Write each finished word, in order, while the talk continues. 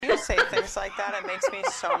like that, it makes me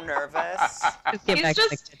so nervous. Just get back to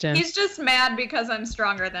the kitchen. He's just mad because I'm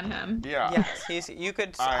stronger than him. Yeah. Yes, you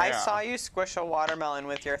could. Yeah. I saw you squish a watermelon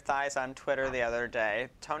with your thighs on Twitter the other day.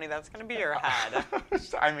 Tony, that's going to be your head.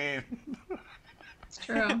 I mean... It's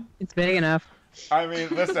true. It's big enough. I mean,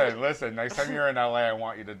 listen. Next time you're in LA, I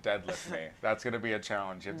want you to deadlift me. That's going to be a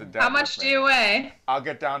challenge. You have to deadlift How much me. do you weigh? I'll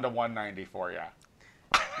get down to 190 for you.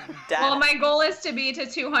 Well, my goal is to be to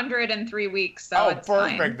 200 in 3 weeks, so it's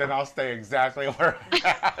perfect. fine. Then I'll stay exactly where I'm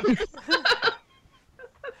at.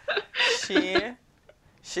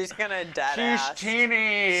 She's going to She's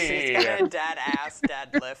teeny. She's going to dead ass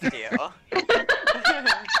deadlift you.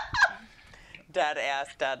 Dead ass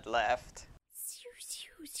deadlift.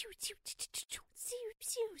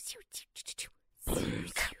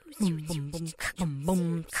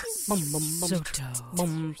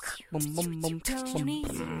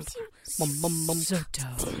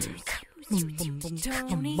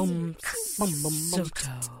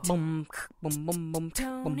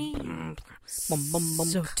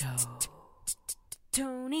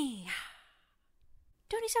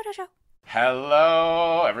 Tony Soto Show.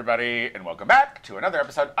 Hello, everybody, and welcome back to another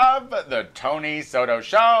episode of the Tony Soto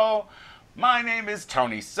Show. My name is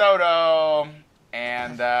Tony Soto,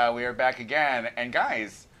 and we are back again. And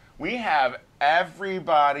guys, we have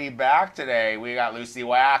everybody back today. We got Lucy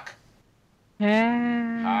Wack.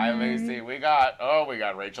 Hi, Lucy. We got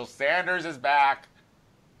Rachel Sanders is back.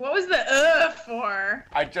 What was the for?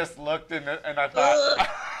 I just looked and I thought,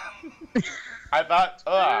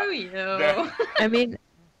 Screw you. I mean,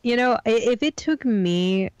 you know, if it took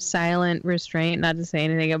me silent restraint not to say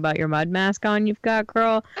anything about your mud mask on you've got,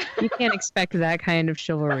 girl, you can't expect that kind of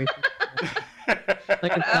chivalry. Like, it's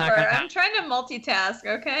not Whatever. I'm trying to multitask,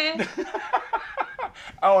 okay?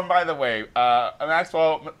 Oh, and by the way,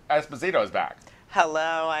 Maxwell Esposito is back.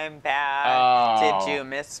 Hello, I'm back. Oh. Did you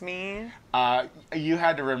miss me? You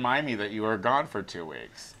had to remind me that you were gone for 2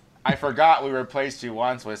 weeks. I forgot we replaced you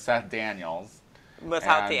once with Seth Daniels.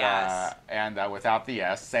 Without the S. And without the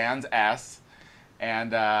S, sans S.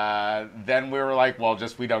 And then we were like, well,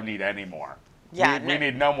 we don't need any more. Yeah, we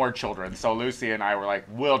need no more children. So Lucy and I were like,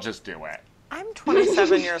 we'll just do it. I'm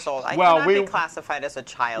 27 years old. I cannot be classified as a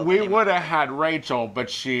child We anymore. would have had Rachel, but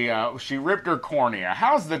she ripped her cornea.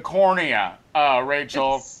 How's the cornea,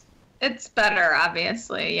 Rachel? It's better,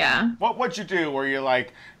 obviously, yeah. What'd you do? Were you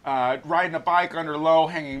like riding a bike under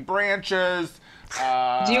low-hanging branches?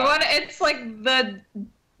 Do you want? It's like the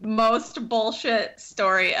most bullshit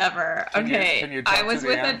story ever. Can Okay, you talk I was to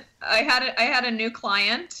with the end? I had a new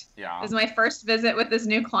client. Yeah. It was my first visit with this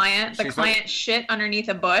new client. The client shit underneath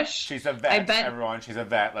a bush. She's a vet, everyone. She's a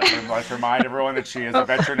vet. Let's remind everyone that she is a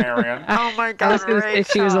veterinarian. Oh my God, I was going to say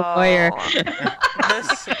she was a lawyer.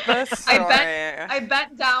 this story. I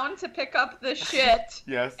bent down to pick up the shit.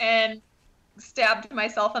 Yes. And stabbed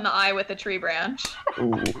myself in the eye with a tree branch.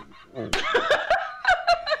 It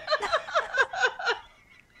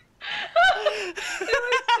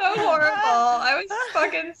was so horrible. I was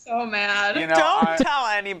fucking so mad. You know, Don't tell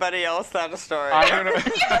anybody else that story.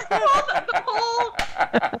 The whole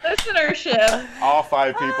listenership. All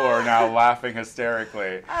 5 people are now laughing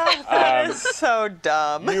hysterically. That is so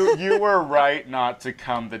dumb. You were right not to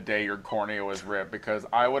come the day your cornea was ripped, because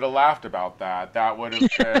I would have laughed about that. That would have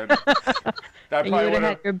been... That you would have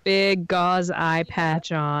had your big gauze eye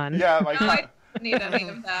patch on. Yeah, like... No, I didn't need any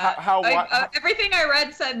of that. Everything I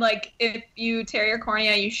read said, like, if you tear your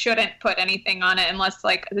cornea, you shouldn't put anything on it unless,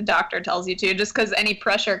 like, the doctor tells you to, just because any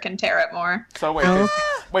pressure can tear it more. So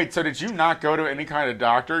so did you not go to any kind of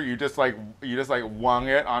doctor? You just wung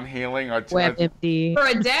it on healing WebMD. For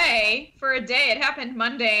a day. It happened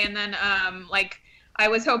Monday, and then I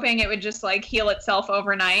was hoping it would just like heal itself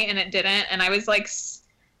overnight, and it didn't. And I was like,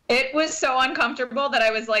 it was so uncomfortable that I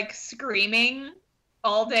was like screaming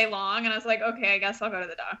all day long, and I was like, okay, I guess I'll go to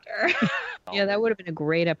the doctor. Yeah, that would have been a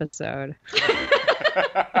great episode.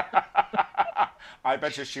 I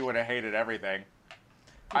bet you she would have hated everything.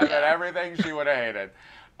 I bet everything she would have hated.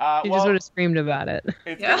 She just would have screamed about it.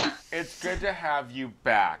 It's good to have you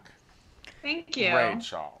back. Thank you.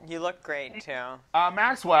 Rachel. You look great, too.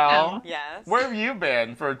 Maxwell. Yes? Where have you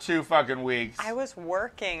been for 2 fucking weeks? I was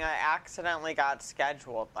working. I accidentally got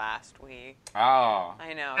scheduled last week. Oh.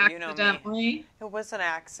 I know. Accidentally? You know me. It was an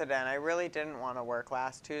accident. I really didn't want to work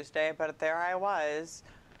last Tuesday, but there I was.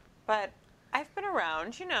 But I've been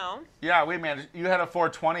around, you know. Yeah, we managed. You had a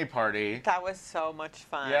 420 party. That was so much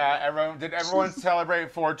fun. Yeah, did everyone celebrate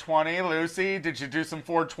 420? Lucy, did you do some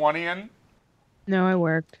 420ing? No, I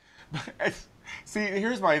worked. See,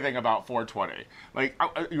 here's my thing about 420. Like,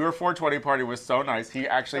 your 420 party was so nice. He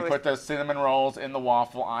actually put the cinnamon rolls in the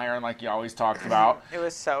waffle iron like you always talked about. It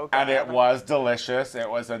was so good. And it was delicious. It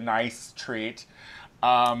was a nice treat.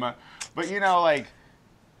 But, you know, like,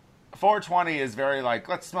 420 is very like,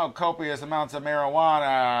 let's smoke copious amounts of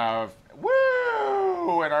marijuana.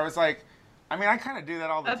 Woo! And I was like, I mean, I kind of do that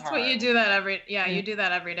all the time. That's what you do that every. Yeah, you do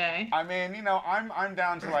that every day. I mean, you know, I'm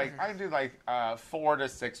down to like, I do like 4 to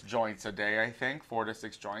 6 joints a day. I think 4 to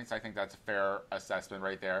 6 joints. I think that's a fair assessment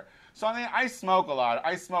right there. So I mean, I smoke a lot.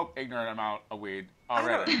 I smoke ignorant amount of weed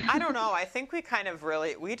already. I don't know. I think we kind of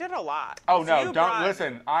we did a lot. Oh no! Don't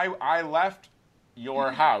listen. I left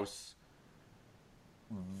your house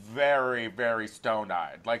very, very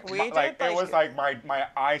stone-eyed. Like it was like my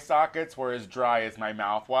eye sockets were as dry as my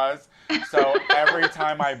mouth was. So every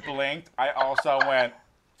time I blinked, I also went.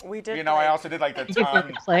 We did. You know, I also did like the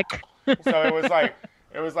tongue click. So it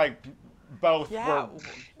was like both. Yeah.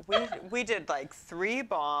 We did like 3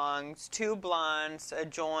 bongs, 2 blunts, a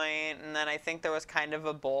joint, and then I think there was kind of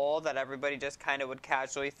a bowl that everybody just kind of would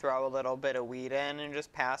casually throw a little bit of weed in and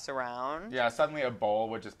just pass around. Yeah, suddenly a bowl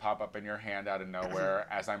would just pop up in your hand out of nowhere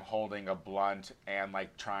as I'm holding a blunt and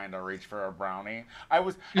like trying to reach for a brownie. I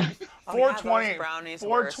was 420.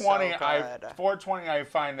 420. I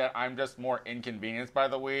find that I'm just more inconvenienced by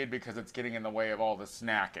the weed because it's getting in the way of all the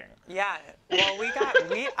snacking. Yeah. Well,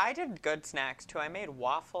 I did good snacks too. I made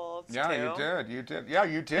waffles. Yeah, too. you did. Yeah,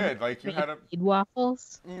 you did. Like you had a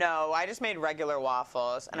waffles. No, I just made regular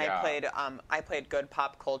waffles, and Yeah. I played good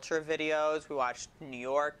pop culture videos. We watched New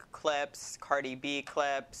York clips, Cardi B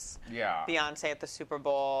clips. Yeah. Beyonce at the Super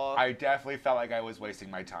Bowl. I definitely felt like I was wasting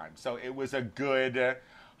my time. So it was a good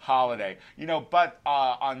holiday. You know, but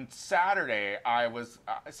on Saturday I was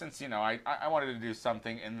since you know I wanted to do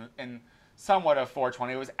something in somewhat of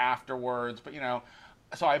 420. It was afterwards, but you know.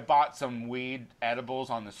 So I bought some weed edibles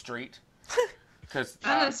on the street.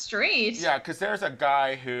 On the street? Yeah, because there's a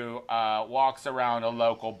guy who walks around a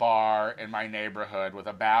local bar in my neighborhood with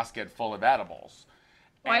a basket full of edibles.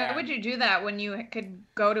 Why would you do that when you could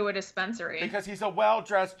go to a dispensary? Because he's a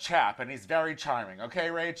well-dressed chap and he's very charming.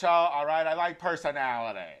 Okay, Rachel? All right, I like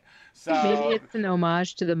personality. So Maybe it's an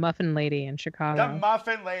homage to the Muffin Lady in Chicago. The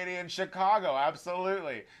Muffin Lady in Chicago,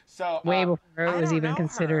 absolutely. So way before it was even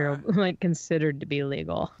considered to be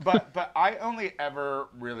legal. But I only ever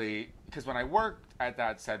really because when I worked at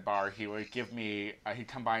that said bar, he would give me he'd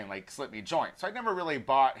come by and like slip me joints. So I never really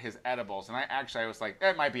bought his edibles, and I was like,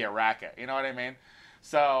 that might be a racket. You know what I mean?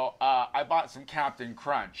 So I bought some Captain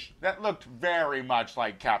Crunch that looked very much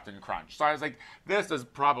like Captain Crunch. So I was like, this is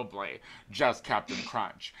probably just Captain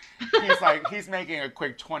Crunch. He's making a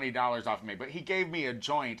quick $20 off of me, but he gave me a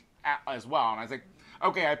joint as well. And I was like,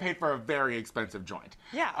 okay, I paid for a very expensive joint.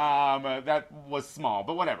 Yeah. That was small,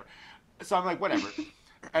 but whatever. So I'm like, whatever.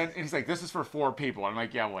 And he's like, this is for 4 people. I'm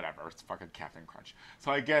like, yeah, whatever. It's fucking Captain Crunch.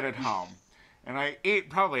 So I get it home. And I ate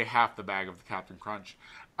probably half the bag of the Captain Crunch.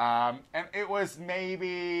 And it was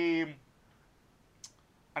maybe,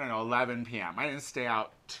 I don't know, 11 p.m. I didn't stay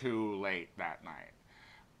out too late that night.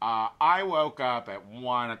 I woke up at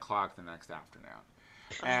 1 o'clock the next afternoon.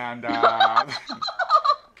 And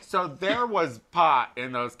so there was pot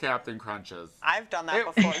in those Captain Crunches. I've done that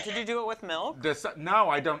before. Did you do it with milk? No,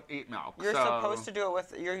 I don't eat milk. You're supposed to do it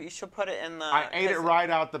with, you should put it in the... I ate it right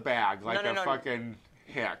out the bag, like No. fucking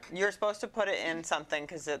hick. You're supposed to put it in something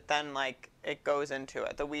because it then, like, it goes into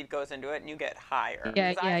it. The weed goes into it and you get higher.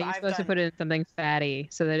 Yeah, you're supposed to put it in something fatty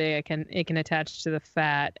so that it can attach to the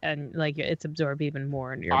fat and, like, it's absorbed even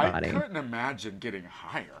more into your body. I couldn't imagine getting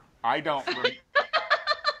higher. I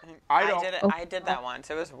did that once.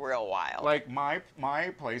 It was real wild. Like my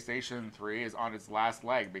PlayStation 3 is on its last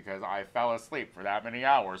leg because I fell asleep for that many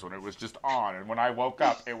hours when it was just on, and when I woke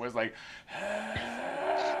up, it was like.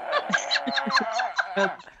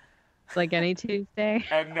 Like any Tuesday.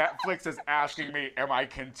 And Netflix is asking me, am I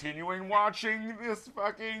continuing watching this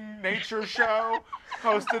fucking nature show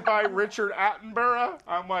hosted by Richard Attenborough?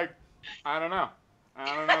 I'm like, I don't know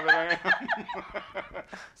that I am.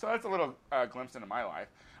 So that's a little glimpse into my life.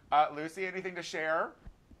 Lucy, anything to share?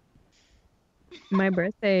 My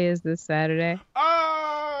birthday is this Saturday.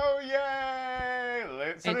 Oh, yay!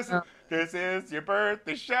 So this is your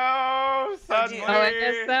birthday show. Suddenly. Oh, I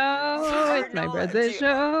guess so. It's my birthday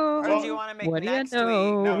show. Or do you want to make what next do you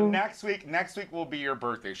know? week? No, next week will be your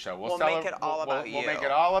birthday show. We'll make it all about you. We'll make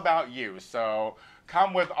it all about you. So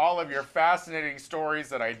come with all of your fascinating stories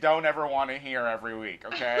that I don't ever want to hear every week,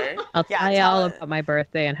 okay? I'll Yeah, tell you tell all it. about my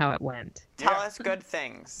birthday and how it went. Tell Yeah. us good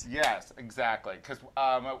things. Yes, exactly. Because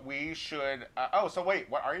we should. So wait,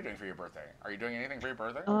 what are you doing for your birthday? Are you doing anything for your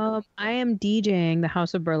birthday? I am DJing the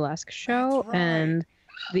House of Burlesque show, That's right. and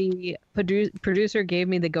the producer gave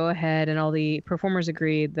me the go-ahead, and all the performers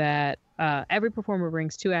agreed that every performer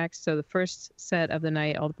brings 2 acts. So the first set of the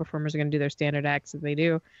night, all the performers are going to do their standard acts that they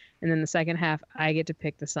do, and then the second half, I get to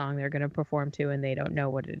pick the song they're going to perform to, and they don't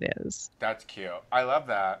know what it is. That's cute. I love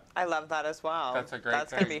that. I love that as well. That's a great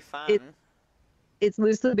That's thing. gonna be fun. It's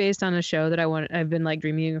loosely based on a show that I've been like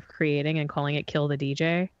dreaming of creating and calling it Kill the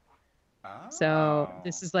DJ. Oh. So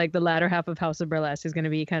this is like the latter half of House of Burlesque is going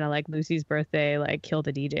to be kind of like Lucy's birthday, like Kill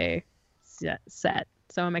the DJ set.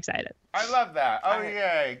 So I'm excited. I love that. Oh, Right.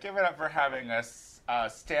 yay. Give it up for having a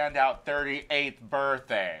standout 38th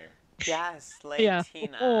birthday. Yes, Yeah.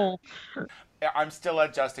 Latina. Oh. I'm still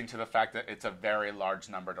adjusting to the fact that it's a very large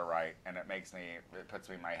number to write, and it puts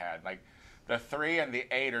me in my head. Like, the 3 and the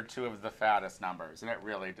 8 are 2 of the fattest numbers, and it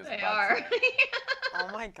really just They bugs are. me. Oh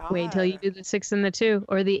my god. Wait till you do the 6 and the 2,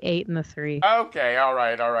 or the 8 and the 3. Okay, all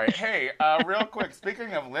right. Hey, real quick,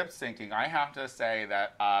 speaking of lip syncing, I have to say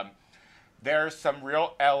that there's some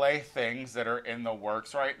real LA things that are in the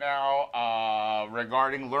works right now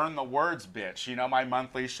regarding Learn the Words, Bitch. You know, my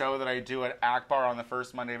monthly show that I do at Akbar on the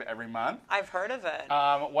first Monday of every month. I've heard of it.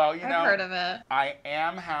 Well, you know, I've heard of it. I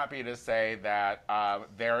am happy to say that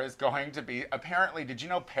there is going to be, apparently, did you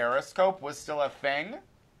know Periscope was still a thing?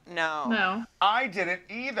 no. No. I didn't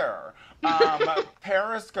either.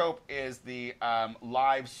 Periscope is the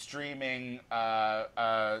live streaming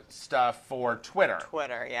stuff for Twitter.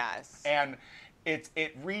 Twitter, yes. And it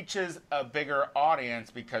reaches a bigger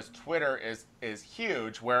audience because Twitter is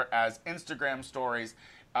huge, whereas Instagram stories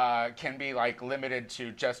can be like limited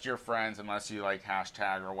to just your friends unless you like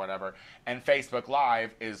hashtag or whatever. And Facebook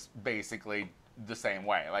Live is basically the same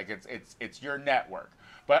way. Like it's your network.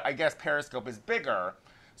 But I guess Periscope is bigger.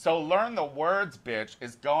 So Learn the Words, Bitch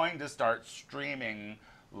is going to start streaming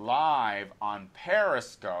live on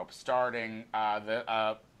Periscope starting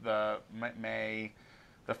the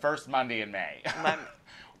first Monday in May,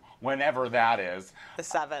 whenever that is. The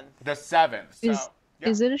 7th. The 7th. So, yeah.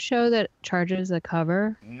 Is it a show that charges a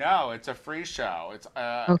cover? No, it's a free show. It's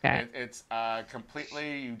Okay. It's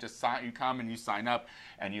completely you come and you sign up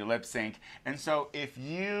and you lip sync. And so if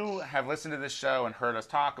you have listened to this show and heard us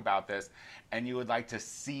talk about this, and you would like to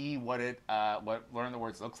see what Learn the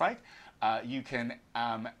Words looks like, you can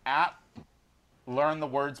at Learn the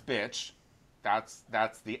Words Bitch. That's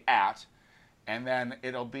the at. And then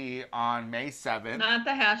it'll be on May 7th. Not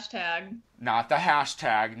the hashtag. Not the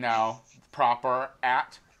hashtag, no. Proper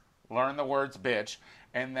at Learn the Words Bitch.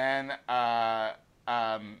 And then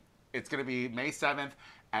it's going to be May 7th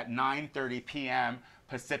at 9:30 p.m.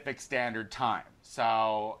 Pacific Standard Time.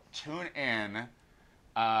 So tune in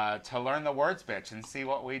to Learn the Words Bitch and see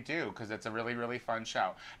what we do, because it's a really, really fun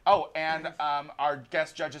show. Oh, and our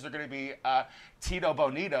guest judges are going to be Tito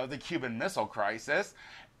Bonito, the Cuban Missile Crisis,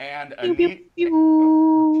 and Biao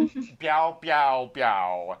Biao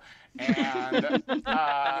Biao, and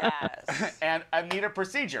Yes. and Anita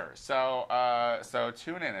Procedure. So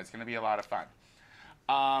tune in. It's going to be a lot of fun.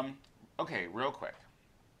 Okay, real quick.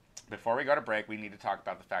 Before we go to break, we need to talk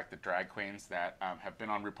about the fact that drag queens that have been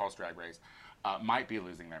on RuPaul's Drag Race might be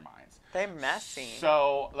losing their minds. They're messy.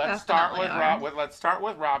 So let's start Definitely with let's start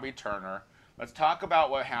with Robbie Turner. Let's talk about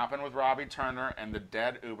what happened with Robbie Turner and the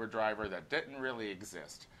dead Uber driver that didn't really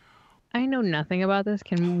exist. I know nothing about this.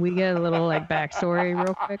 Can we get a little like backstory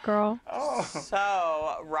real quick, girl? Oh,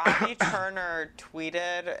 So Robbie Turner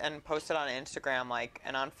tweeted and posted on Instagram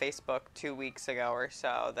and on Facebook 2 weeks ago or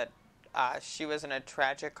so that she was in a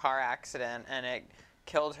tragic car accident and it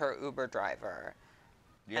killed her Uber driver.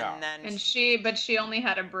 yeah. And then And she only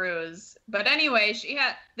had a bruise. But anyway,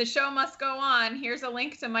 the show must go on. Here's a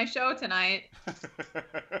link to my show tonight.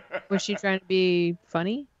 Was she trying to be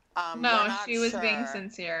funny? we're No, not she was being sure.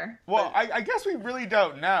 sincere. Well, I guess we really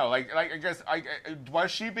don't know. Like I guess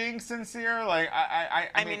was she being sincere?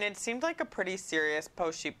 I mean, it seemed like a pretty serious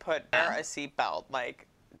post. She put wear a seatbelt.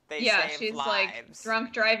 They Yeah, save she's lives. like,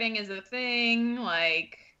 drunk driving is a thing.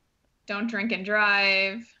 Like, don't drink and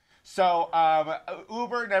drive. So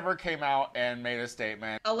Uber never came out and made a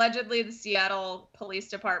statement. Allegedly, the Seattle Police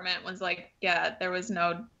Department was like, yeah, there was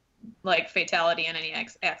no fatality in any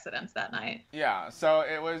accidents that night. Yeah, so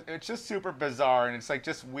it's just super bizarre, and it's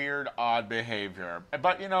just weird, odd behavior.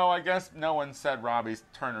 But I guess no one said Robbie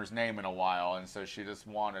Turner's name in a while, and so she just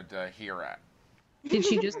wanted to hear it. Did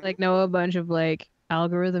she just know a bunch of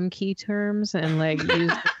algorithm key terms and use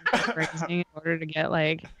them phrasing in order to get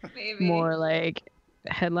like Maybe. more like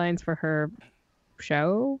headlines for her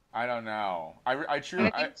show? I don't know. I I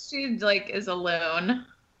truly. think she like is a loon.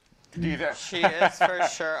 Do you think? She is for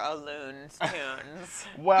sure a Loon's Tunes.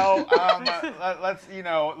 Well, let's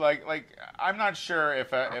like I'm not sure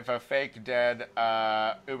if a fake dead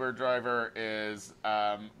Uber driver is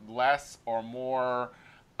less or more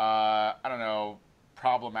I don't know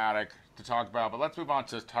problematic to talk about, but let's move on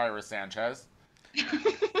to Tyra Sanchez.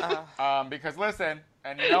 Because listen,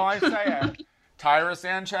 and I say it, Tyra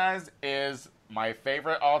Sanchez is my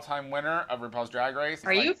favorite all-time winner of RuPaul's Drag Race.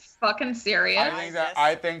 Are you fucking serious?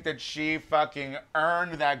 I think that she fucking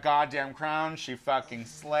earned that goddamn crown. She fucking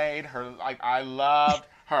slayed her. Like, I loved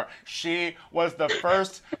her. She was the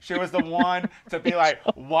first. She was the one to be like,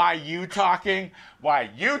 "Why you talking? Why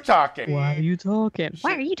you talking? Why are you talking?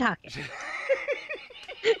 Why are you talking?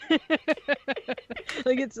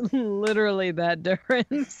 Like, it's literally that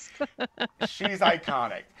difference. She's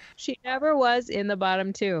iconic. She never was in the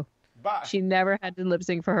bottom two. But She never had to lip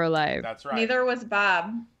sync for her life. that's right. Neither was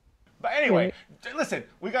Bob. But anyway, listen,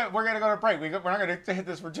 we're gonna go to break. We're not gonna hit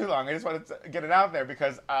this for too long. I just wanted to get it out there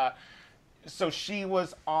because so she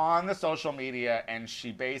was on the social media and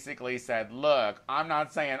she basically said, "Look, I'm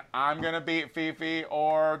not saying I'm gonna beat Fifi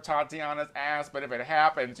or Tatiana's ass, but if it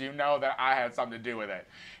happens, you know that I had something to do with it."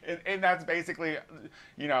 And that's basically,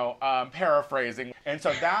 paraphrasing. And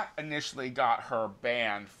so that initially got her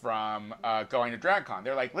banned from going to DragCon.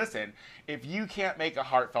 They're like, "Listen, if you can't make a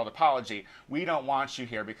heartfelt apology, we don't want you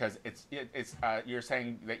here because it's you're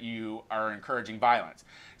saying that you are encouraging violence."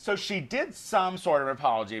 So she did some sort of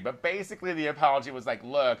apology, but basically the apology was like,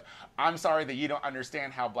 "Look, I'm sorry that you don't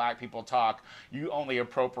understand how black people talk. You only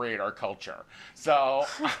appropriate our culture." So,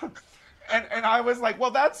 and I was like, well,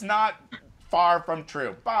 that's not far from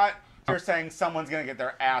true. But you're saying someone's going to get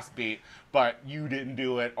their ass beat, but you didn't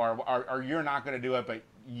do it, or you're not going to do it, but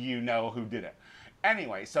you know who did it.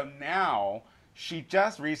 Anyway, so now she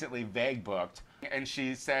just recently vague booked, and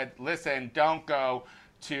she said, "Listen, don't go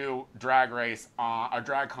to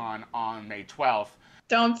DragCon on May 12th.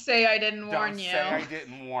 Don't say I didn't warn Don't you. say I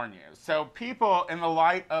didn't warn you." So people, in the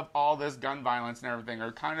light of all this gun violence and everything,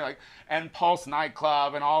 are kind of like, and Pulse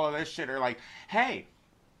nightclub and all of this shit are like, "Hey,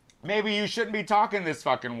 maybe you shouldn't be talking this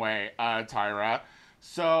fucking way, Tyra."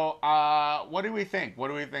 So what do we think? What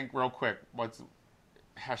do we think real quick?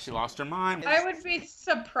 Has she lost her mind? I would be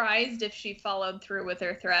surprised if she followed through with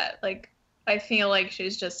her threat. Like, I feel like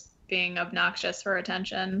she's just being obnoxious for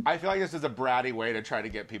attention. I feel like this is a bratty way to try to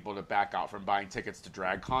get people to back out from buying tickets to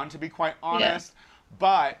DragCon, to be quite honest. Yeah.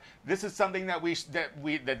 But this is something that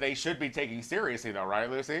they should be taking seriously, though, right,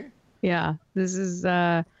 Lucy? Yeah, this is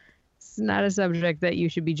it's not a subject that you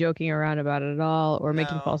should be joking around about at all, or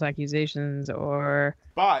making false accusations, or.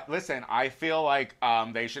 But listen, I feel like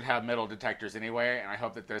they should have metal detectors anyway, and I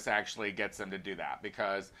hope that this actually gets them to do that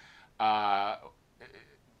because.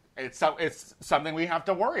 It's something we have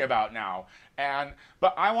to worry about now.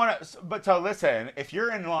 But so listen, if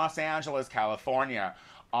you're in Los Angeles, California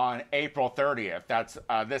on April 30th, that's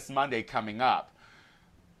this Monday coming up,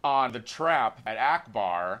 on The Trap at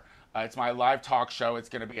Akbar, it's my live talk show. It's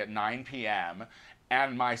going to be at 9 p.m.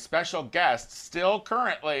 And my special guest still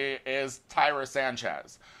currently is Tyra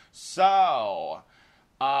Sanchez. So,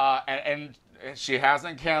 and she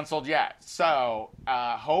hasn't canceled yet. So,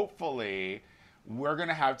 hopefully we're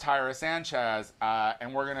gonna have Tyra Sanchez,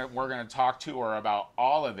 and we're gonna talk to her about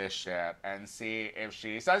all of this shit and see if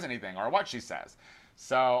she says anything or what she says.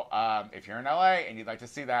 So if you're in LA and you'd like to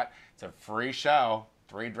see that, it's a free show.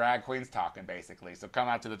 3 drag queens talking, basically. So come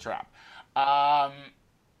out to The Trap.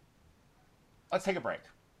 Let's take a break.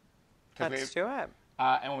 Let's do it.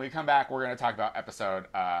 And when we come back, we're gonna talk about episode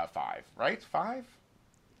 5. Right? 5?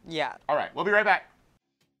 Yeah. All right. We'll be right back.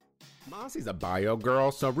 Mossie's a bio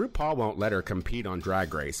girl, so RuPaul won't let her compete on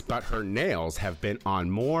Drag Race, but her nails have been on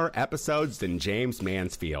more episodes than James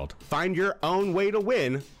Mansfield. Find your own way to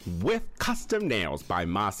win with custom nails by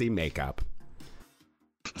Mossy Makeup.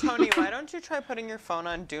 Tony, why don't you try putting your phone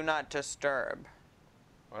on Do Not Disturb?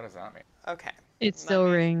 What does that mean? Okay. It still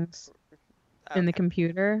rings in the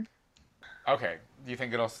computer. Okay. Do you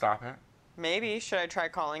think it'll stop it? Maybe. Should I try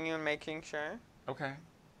calling you and making sure? Okay.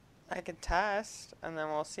 I could test, and then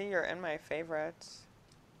we'll see. You're in my favorites.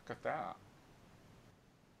 Look at that.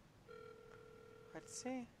 Let's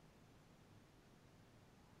see.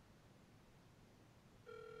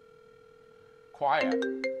 Quiet.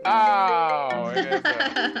 Oh, it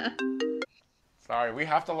isn't. Sorry, we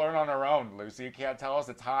have to learn on our own, Lucy. You can't tell us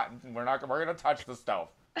it's hot, and we're gonna touch the stove.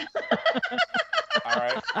 All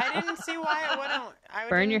right. I didn't see why it wouldn't.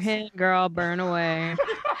 Burn your hand, girl. Burn away.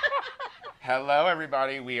 Hello,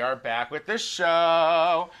 everybody. We are back with the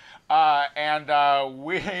show. And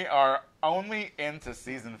we are only into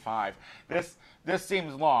season 5. This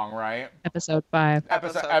seems long, right? Episode 5.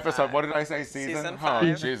 Episode. What did I say? Season Oh,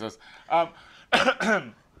 5. Jesus.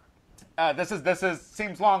 This is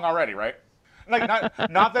seems long already, right? Like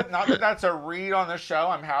not that that's a read on the show.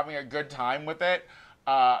 I'm having a good time with it.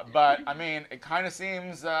 But I mean, it kind of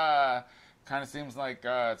seems like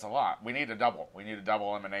it's a lot. We need a double. We need a double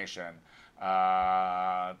elimination.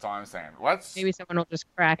 That's all I'm saying. Maybe someone will just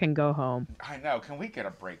crack and go home. I know. Can we get a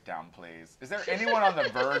breakdown, please? Is there anyone on the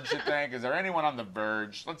verge, you think? Is there anyone on the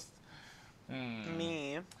verge?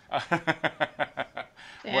 Me.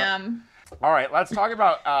 Damn. All right, let's talk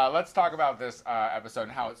about this episode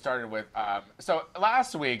and how it started with. So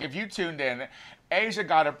last week, if you tuned in, Asia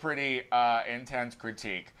got a pretty intense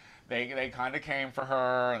critique. They kind of came for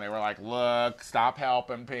her and they were like, "Look, stop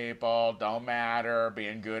helping people. Don't matter.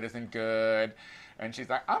 Being good isn't good." And she's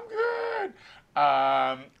like, "I'm good."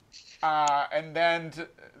 And then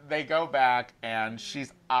they go back and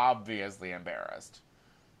she's obviously embarrassed.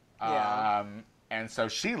 Yeah. And so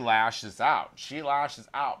she lashes out.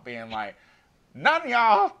 Being like, "None of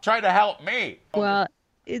y'all try to help me." Well,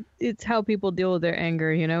 it's how people deal with their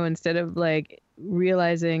anger, instead of like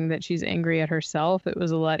realizing that she's angry at herself, it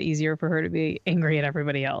was a lot easier for her to be angry at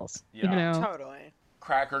everybody else. Yeah. Totally.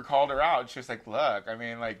 Cracker called her out. She was like, "Look, I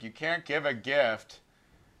mean, like, you can't give a gift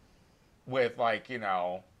with, like,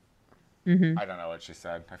 Mm-hmm. I don't know what she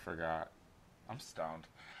said. I forgot. I'm stoned.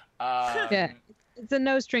 Yeah, it's a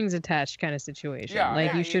no strings attached kind of situation. Yeah. Like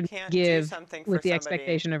Yeah, you you should can't do give something with for the somebody-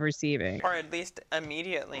 expectation of receiving. Or at least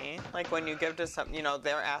immediately. Like when you give to some,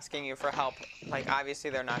 they're asking you for help. Like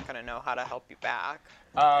obviously they're not going to know how to help you back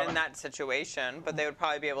in that situation, but they would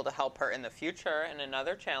probably be able to help her in the future in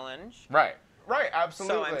another challenge. Right,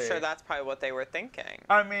 absolutely. So I'm sure that's probably what they were thinking.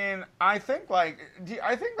 I mean, I think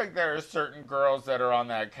there are certain girls that are on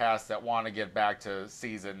that cast that want to get back to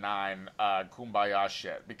season 9 Kumbaya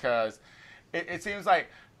shit, because it seems like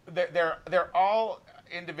they're all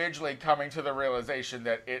individually coming to the realization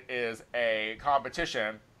that it is a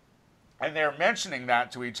competition, and they're mentioning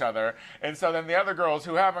that to each other, and so then the other girls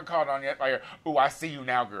who haven't caught on yet are, "Ooh, I see you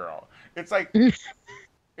now, girl." It's like You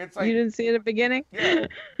didn't see it at the beginning? Yeah.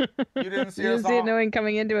 You didn't see You us didn't see all. it knowing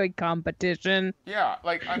coming into a competition. Yeah,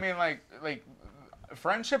 like I mean, like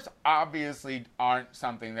friendships obviously aren't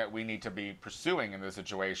something that we need to be pursuing in this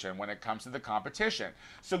situation when it comes to the competition.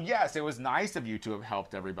 So yes, it was nice of you to have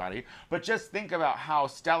helped everybody, but just think about how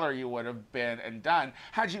stellar you would have been and done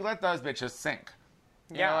had you let those bitches sink.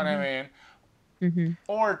 You know what I mean? Mm-hmm.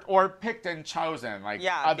 Or picked and chosen, like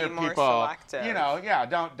Yeah, other be more people. selective.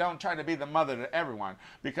 Don't try to be the mother to everyone,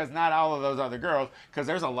 because not all of those other girls. Because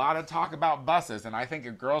there's a lot of talk about buses, and I think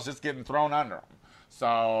a girl's just getting thrown under them.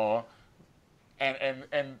 So, and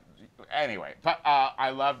anyway, but I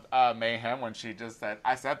loved Mayhem when she just said,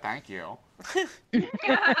 "I said thank you."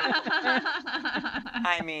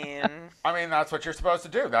 I mean, that's what you're supposed to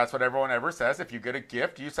do. That's what everyone ever says. If you get a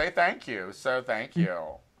gift, you say thank you. So thank you.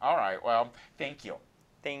 All right. Well, thank you.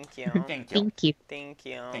 thank you. Thank you. Thank you. Thank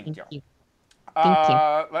you. Thank you. you. Thank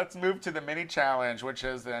you. Let's move to the mini challenge, which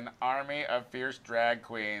is an army of fierce drag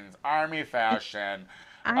queens, army fashion.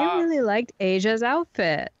 I really liked Asia's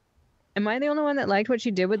outfit. Am I the only one that liked what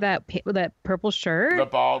she did with that purple shirt? The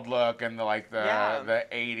bald look and the Yeah. the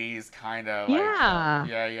 80s kind of Yeah.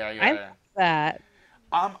 yeah. I like that.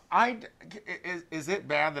 Is it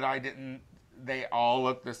bad that I didn't? They all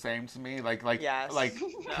look the same to me, like Yes. No,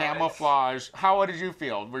 camouflage. What did you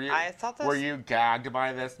feel? I thought this- Were you gagged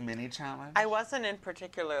by this mini challenge? I wasn't in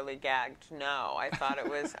particularly gagged, no. I thought it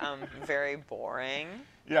was very boring.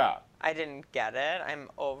 Yeah. I didn't get it. I'm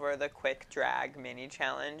over the quick drag mini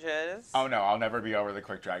challenges. Oh no, I'll never be over the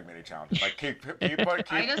quick drag mini challenge. Like keep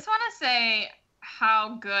I just want to say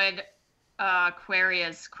how good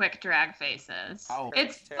Aquaria's quick drag face is. Oh.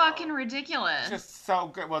 It's Too. fucking ridiculous. just so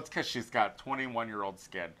good. Well, it's because she's got 21-year-old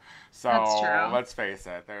skin. So That's true. let's face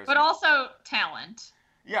it. But also talent.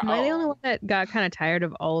 yeah. Am I the only one that got kind of tired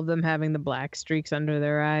of all of them having the black streaks under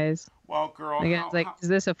their eyes? Well, girl. Like, it's like, is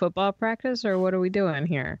this a football practice or what are we doing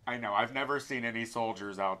here? I know. I've never seen any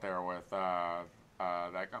soldiers out there with that,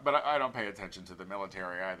 but I don't pay attention to the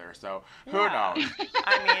military either. So who Yeah. knows?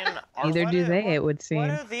 I mean, Neither what do do- they, what- it would seem.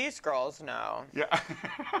 What do these girls know? Yeah.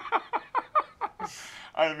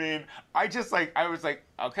 I mean, I was like,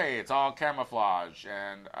 okay, it's all camouflage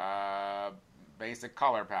and basic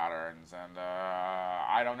color patterns, and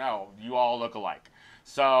I don't know. You all look alike.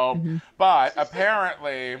 So, but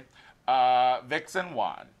apparently, Vixen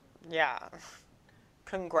won. Yeah.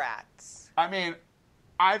 Congrats. I mean,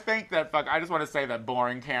 I think that I just want to say that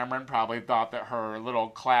boring Cameron probably thought that her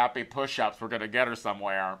little clappy push-ups were going to get her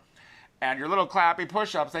somewhere, and your little clappy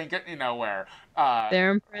push-ups ain't getting you nowhere.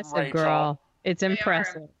 They're impressive, Rachel. girl. It's They are.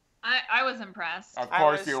 impressive. I was impressed. Of I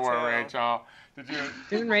course was you were, too. Rachel. Did you?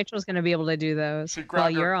 Soon Rachel's gonna be able to do those She while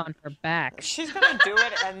grabbed her- you're on her back. She's gonna do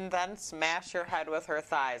it and then smash your head with her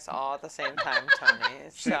thighs all at the same time, Tony.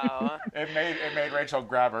 So It made Rachel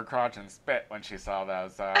grab her crotch and spit when she saw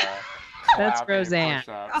those. That's clappy Roseanne.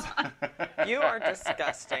 push-ups. you are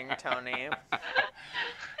disgusting, Tony.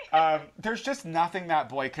 There's just nothing that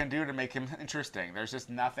boy can do to make him interesting. There's just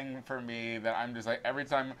nothing for me that I'm just like every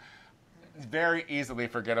time. Very easily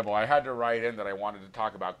forgettable. I had to write in that I wanted to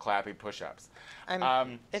talk about clappy push-ups.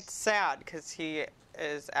 It's sad because he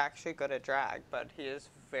is actually good at drag, but he is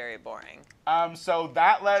very boring. So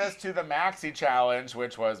that led us to the Maxi Challenge,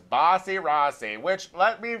 which was Bossy Rossi.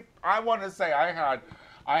 I want to say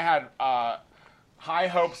I had high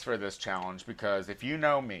hopes for this challenge because if you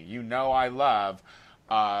know me, you know I love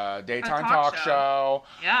daytime talk talk show.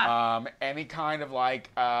 Yeah. Any kind of like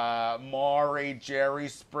Maury, Jerry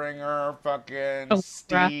Springer, fucking Oprah.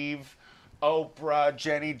 Steve, Oprah,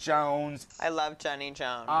 Jenny Jones. I love Jenny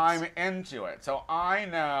Jones. I'm into it. So I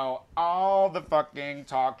know all the fucking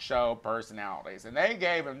talk show personalities. And they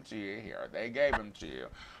gave them to you here. They gave them to you.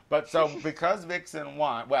 But so because Vixen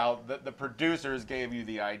won, well, the producers gave you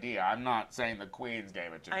the idea. I'm not saying the queens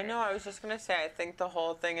gave it to me. I know, I was just going to say, I think the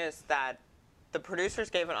whole thing is that the producers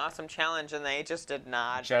gave an awesome challenge and they just did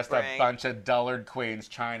not Just bring... a bunch of dullard queens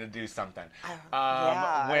trying to do something.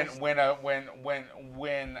 yeah.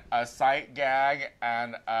 When a sight gag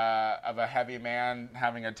and of a heavy man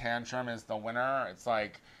having a tantrum is the winner, it's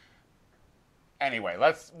like. Anyway,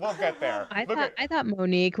 we'll get there. I thought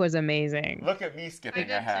Monique was amazing Look at me skipping I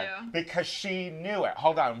did ahead too. because she knew it.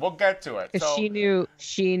 Hold on, we'll get to it. because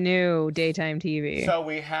she knew daytime TV. So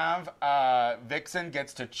we have Vixen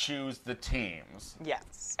gets to choose the teams.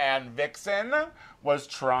 Yes. And Vixen was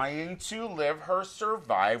trying to live her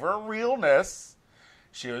survivor realness.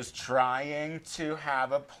 She was trying to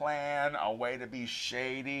have a plan, a way to be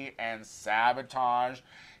shady and sabotage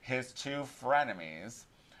his two frenemies.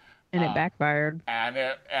 And it backfired. And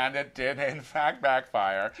it did in fact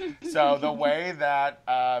backfire. So the way that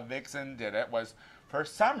Vixen did it was for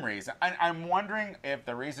some reason, and I'm wondering if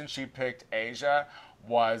the reason she picked Asia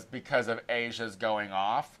was because of Asia's going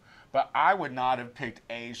off, but I would not have picked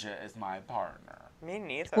Asia as my partner. Me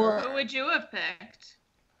neither. Well- Who would you have picked?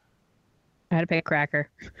 I had to pick Cracker.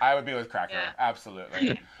 I would be with Cracker, Yeah.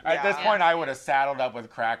 absolutely. At this Yeah. point, I would have saddled up with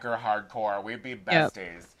Cracker hardcore. We'd be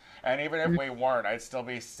besties. And even if we weren't, I'd still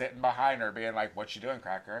be sitting behind her being like, what you doing,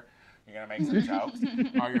 Cracker? You gonna make some jokes?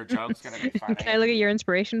 Are your jokes gonna be funny? Can I look at your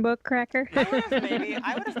inspiration book, Cracker? I would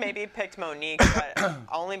have maybe picked Monique, but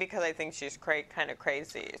only because I think she's kind of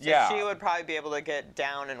crazy. So Yeah. she would probably be able to get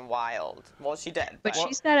down and wild. Well, she did. But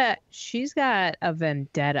she's got a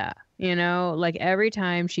vendetta, you know? Like every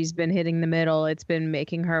time she's been hitting the middle, it's been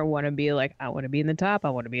making her want to be like, I want to be in the top, I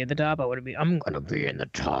want to be in the top, I'm going to be in the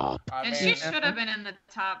top. I And mean, she should have been in the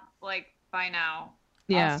top like by now.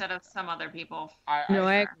 Yeah. Instead of some other people. I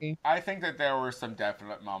agree. I think that there were some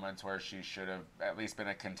definite moments where she should have at least been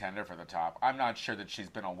a contender for the top. I'm not sure that she's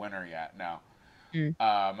been a winner yet, no.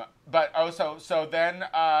 But so then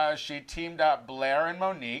she teamed up Blair and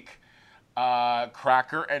Monique,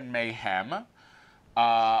 Cracker and Mayhem,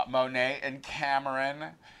 Monet and Cameron,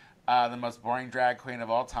 the most boring drag queen of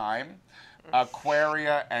all time,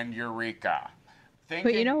 Aquaria and Eureka.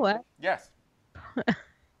 But you know what? Yes.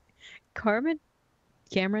 Cameron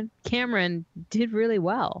did really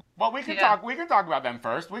well. Well, we can Yeah. talk. We can talk about them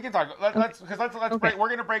first. We can talk. Let's Okay. break. We're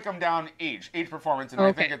gonna break them down each performance, and I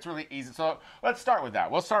Okay. think it's really easy. So let's start with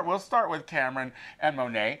that. We'll start with Cameron and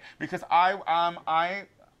Monet because I'm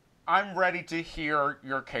ready to hear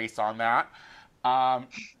your case on that.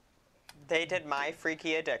 They did My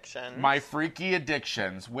Freaky Addiction. My Freaky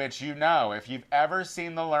Addictions, which if you've ever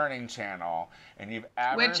seen the Learning Channel, and you've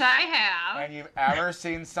ever Which I have. and you've ever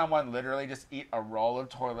seen someone literally just eat a roll of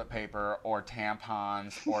toilet paper or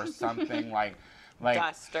tampons or something like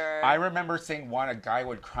Duster. I remember seeing a guy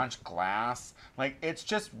would crunch glass. Like, it's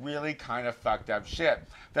just really kind of fucked up shit.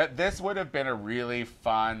 That this would have been a really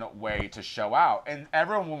fun way to show out. And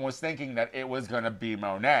everyone was thinking that it was going to be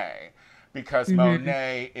Monet because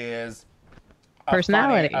Monet is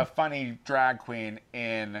Personality. a funny drag queen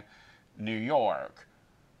in New York.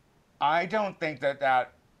 I don't think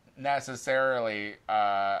that necessarily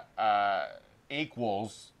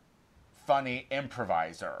equals funny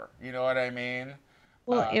improviser. You know what I mean?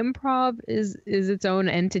 Well, improv is its own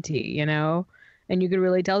entity, you know? and you could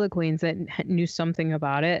really tell the queens that knew something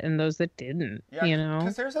about it and those that didn't. Yeah, You know,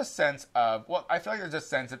 because there's a sense of, well, I feel like there's a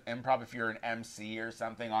sense of improv if you're an MC or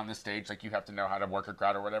something on the stage, like you have to know how to work a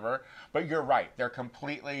crowd or whatever. But you're right, they're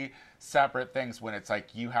completely separate things when it's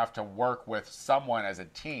like you have to work with someone as a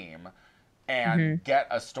team and get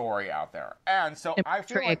a story out there. And so and I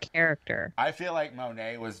feel portray like a character. I feel like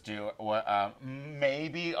Monet was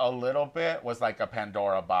maybe a little bit was like a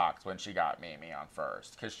Pandora box when she got Mimi on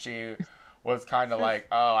first, because she was kind of like,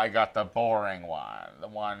 oh, I got the boring one, the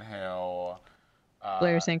one who.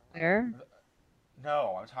 Blair St. Clair.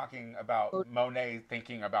 No, I'm talking about Monet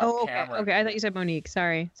thinking about Oh, okay. Cameron. Okay, I thought you said Monique.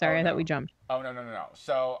 Sorry, Oh, I no. thought we jumped. Oh no.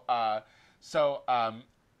 So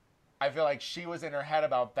I feel like she was in her head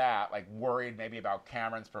about that, like worried maybe about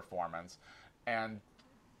Cameron's performance, and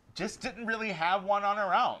just didn't really have one on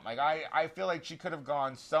her own. Like I feel like she could have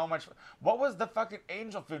gone so much. What was the fucking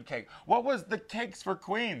angel food cake? What was the cakes for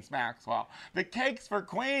queens, Maxwell? The cakes for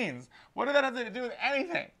queens. What did that have to do with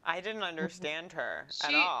anything? I didn't understand her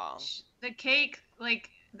at all. The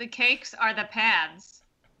cakes are the pads.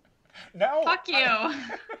 No. Fuck you.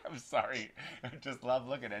 I'm sorry. I just love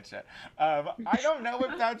looking at shit. I don't know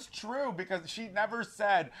if that's true because she never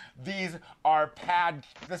said these are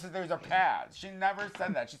there's a pads. She never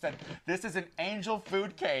said that. She said this is an angel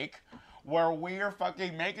food cake where we're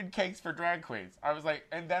fucking making cakes for drag queens. I was like,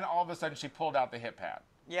 and then all of a sudden she pulled out the hip pad.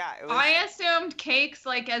 Yeah, it was. I assumed cakes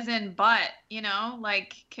like as in butt,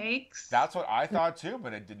 like cakes. That's what I thought too,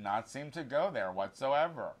 but it did not seem to go there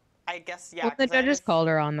whatsoever. I guess, yeah. Well, the 'cause I judges just- called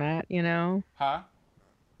her on that. Huh?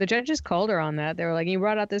 The judges called her on that. They were like, "You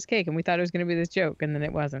brought out this cake, and we thought it was going to be this joke, and then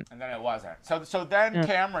it wasn't." And then it wasn't. So then Yeah.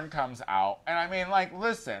 Cameron comes out, and I mean, like,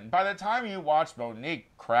 listen. By the time you watch Monet,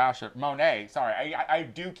 sorry, I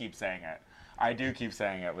do keep saying it. I do keep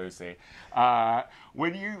saying it, Lucy.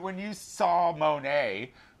 When you saw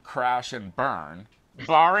Monet crash and burn,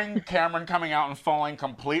 barring Cameron coming out and falling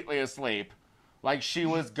completely asleep, like she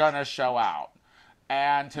was gonna show out,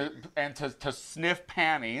 and to sniff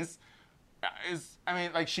panties.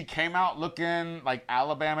 Like she came out looking like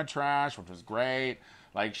Alabama trash, which was great.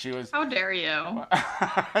 Like she was. How dare you?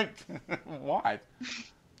 What?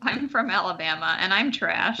 I'm from Alabama and I'm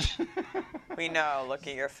trash. We know. Look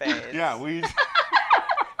at your face. Yeah, we.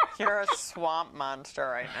 You're a swamp monster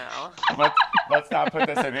right now. Let's not put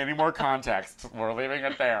this in any more context. We're leaving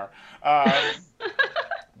it there.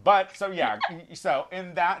 But so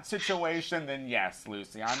in that situation, then yes,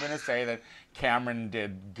 Lucy, I'm going to say that Cameron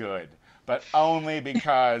did good, but only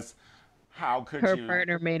because how could Her you?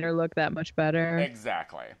 partner made her look that much better.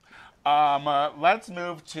 Exactly. Let's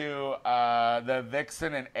move to the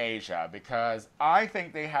Vixen and Asia, because I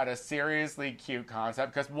think they had a seriously cute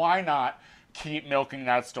concept, because why not keep milking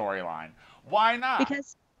that storyline? Why not?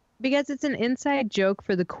 Because it's an inside joke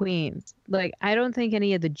for the queens. Like, I don't think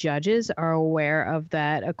any of the judges are aware of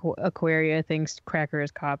that. Aquaria thinks Cracker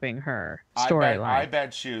is copying her storyline. I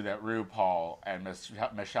bet you that RuPaul and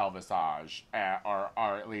Michelle Visage are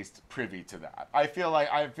at least privy to that. I feel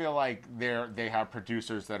like they have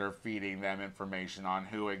producers that are feeding them information on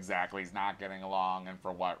who exactly is not getting along and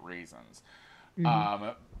for what reasons. Mm-hmm.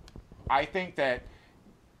 I think that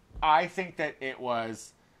it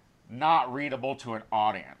was not readable to an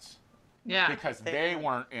audience. Yeah. Because they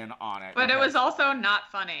weren't in on it. But it was also not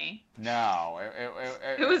funny. No.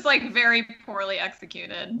 It was like very poorly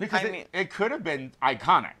executed. Because it could have been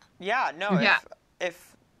iconic. Yeah, no, Yeah.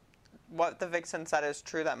 if what the Vixen said is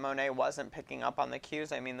true, that Monet wasn't picking up on the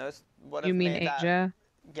cues, I mean, those would have You mean made that... Asia?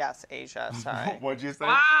 Yes, Asia, sorry. What'd you say?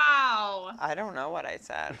 Wow. I don't know what I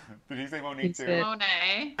said. Did he say He Monique too? said-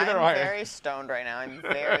 Monet. Either I'm way. very stoned right now. I'm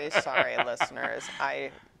very sorry, listeners.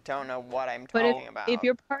 I don't know what I'm But talking about. if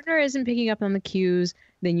your partner isn't picking up on the cues,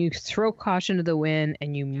 then you throw caution to the wind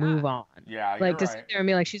and you move on. Yeah, Like you're to right. sit there and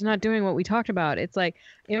be like, she's not doing what we talked about. It's like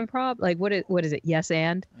improv. Like what is it? Yes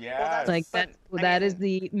and Yeah. like But, that I is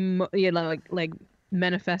the like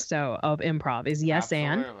manifesto of improv is yes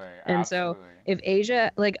and. And so if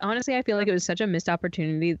Asia, like honestly, I feel like it was such a missed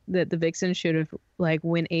opportunity that the Vixen should have, like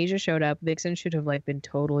when Asia showed up, Vixen should have like been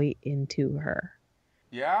totally into her.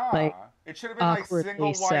 Yeah. like, It should have been like awkwardly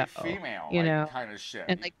single white so, female, you know, kind of shit.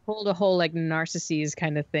 And like pulled a whole like Narcissus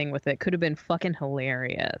kind of thing with it. Could have been fucking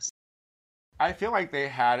hilarious. I feel like they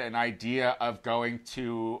had an idea of going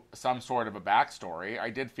to some sort of a backstory.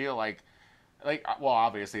 I did feel like well,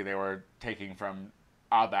 obviously they were taking from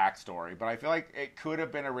a backstory, but I feel like it could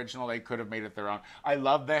have been original. They could have made it their own. I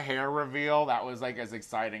love the hair reveal. That was like as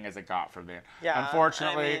exciting as it got for me. Yeah,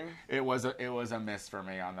 Unfortunately, I mean- it was a miss for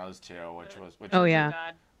me on those two, which Oh was, yeah.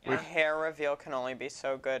 God. A hair reveal can only be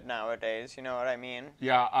so good nowadays. You know what I mean?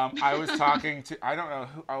 Yeah, I was talking to, I don't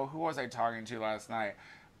know, who was I talking to last night?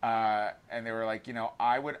 And they were like,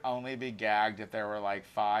 I would only be gagged if there were like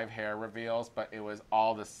 5 hair reveals, but it was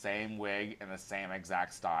all the same wig in the same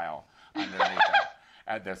exact style underneath it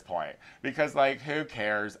at this point. Because, like, who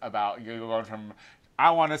cares about you going from, I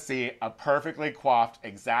want to see a perfectly coiffed,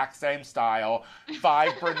 exact same style,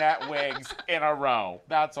 5 brunette wigs in a row.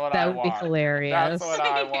 That's what I want. That would be hilarious. That's what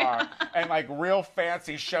I want. And, like, real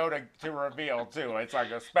fancy show to reveal, too. It's like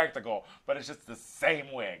a spectacle, but it's just the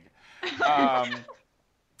same wig.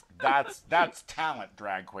 That's talent,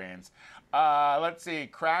 drag queens. Let's see,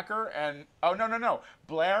 Cracker and no,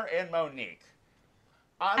 Blair and Monique.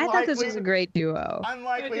 I thought this was a great duo.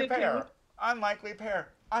 Unlikely pair. Unlikely pair.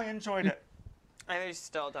 I enjoyed it. I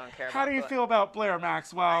still don't care. How do you feel about Blair,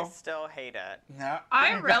 Maxwell? I still hate it. No,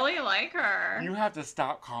 I really like her. You have to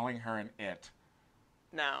stop calling her an it.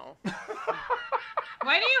 No.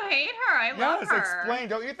 Why do you hate her? I love her. Yes, explain.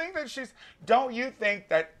 Don't you think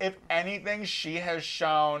that if anything, she has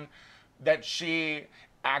shown that she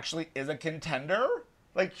actually is a contender?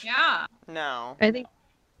 Like, Yeah. No. I think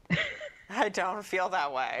I don't feel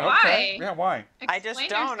that way. okay. Why? Yeah, why? I just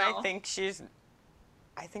don't. Yourself.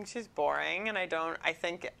 I think she's boring, and I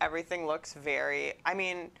think everything looks very,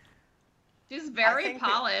 She's very think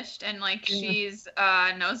polished and like she's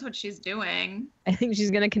knows what she's doing. I think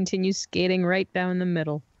she's gonna continue skating right down the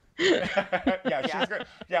middle. Yeah, she's good.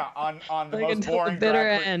 Yeah, on the Like most until boring the bitter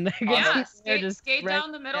drag queen- end. I Yeah, guess they're skate, just skate right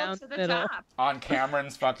down the middle to the middle. top. on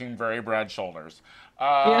Cameron's fucking very broad shoulders.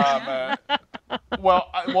 Yeah.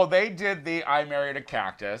 Well, they did the I Married a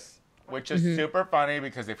Cactus, which is super funny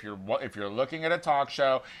because if you're looking at a talk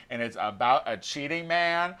show and it's about a cheating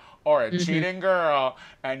man or a cheating girl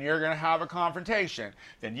and you're going to have a confrontation,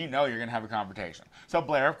 then you know you're going to have a confrontation. So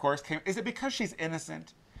Blair, of course, came. Is it because she's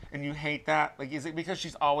innocent and you hate that? Like, is it because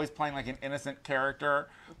she's always playing like an innocent character?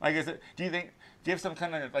 Like, do you have some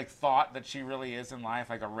kind of like thought that she really is in life,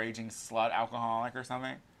 like a raging slut alcoholic or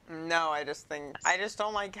something? no, I just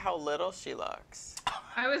don't like how little she looks.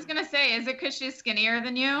 I was gonna say, is it because she's skinnier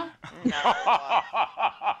than you? No.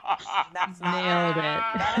 That's not Nailed it.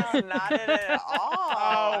 That is not it at all.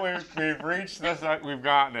 Oh, we've reached this. We've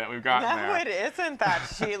gotten it. We've gotten No, there. it isn't that.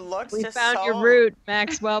 She looks We just found so... your root,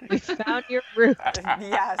 Maxwell. We found your root.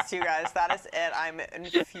 Yes, you guys, that is it. I'm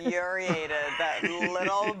infuriated that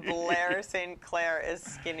little Blair St. Clair is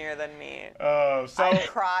skinnier than me. Oh, so I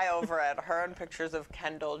cry over it. Her and pictures of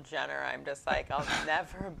Kendall Jenner. I'm just like, I'll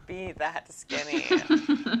never be that skinny.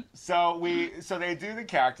 so they do the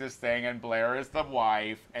cactus thing, and Blair is the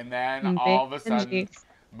wife, and then all of a sudden,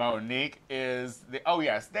 Monique is the. Oh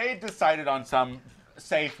yes, they decided on some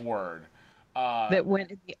safe word. That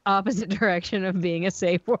went in the opposite direction of being a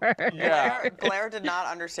safe word. Yeah. Blair did not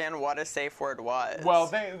understand what a safe word was. Well,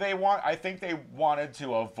 I think they wanted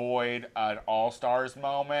to avoid an All-Stars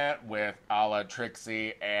moment with a la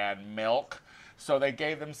Trixie and Milk. So they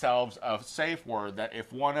gave themselves a safe word that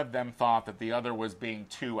if one of them thought that the other was being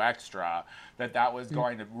too extra, that was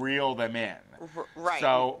going to reel them in. Right.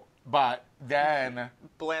 So, but then...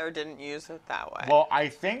 Blair didn't use it that way. Well, I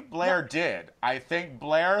think Blair did. I think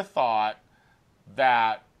Blair thought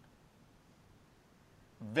that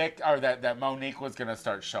that Monique was going to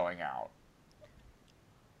start showing out.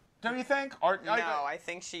 Don't you think? Or, no, I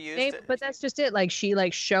think she used it. But that's just it. Like she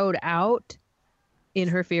showed out in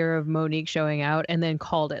her fear of Monique showing out and then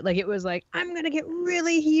called it. Like it was like, I'm going to get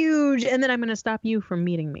really huge and then I'm going to stop you from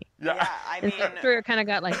meeting me. Yeah, I mean... It kind of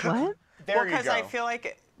got like, what? There you because go. I feel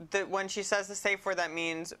like when she says the safe word, that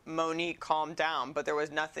means Monique calmed down, but there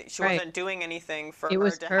was nothing. She wasn't doing anything for her to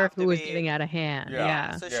have to It was her who was be... getting out of hand. Yeah.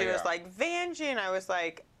 Yeah. So she was like, Vanjie, and I was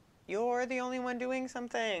like, you're the only one doing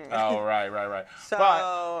something. Oh, right.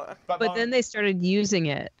 So... But then they started using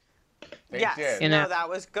it. They yes, did. You know? no, that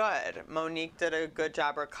was good. Monique did a good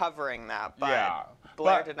job recovering that, but Yeah.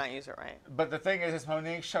 Blair did not use it right. But the thing is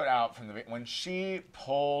Monique showed out from when she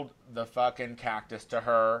pulled the fucking cactus to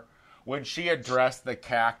her, when she addressed the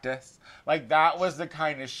cactus, like that was the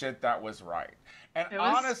kind of shit that was right. And It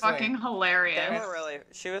was honestly, fucking hilarious.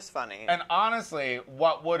 She was funny. and honestly,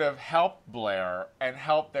 what would have helped Blair and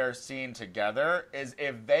helped their scene together is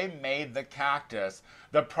if they made the cactus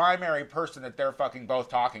the primary person that they're fucking both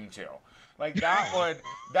talking to. Like that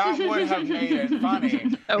would have made it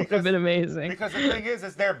funny. That would have been amazing. Because the thing is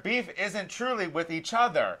their beef isn't truly with each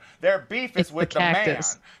other. Their beef is with the man.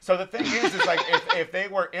 cactus. So the thing is like if they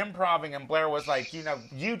were improvising and Blair was like,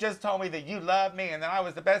 you just told me that you love me and that I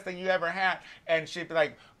was the best thing you ever had, and she'd be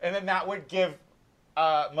like, and then that would give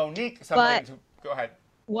Monique something to go ahead.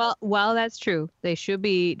 Well, while that's true, they should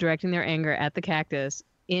be directing their anger at the cactus.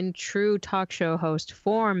 in true talk show host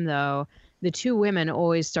form, though, the two women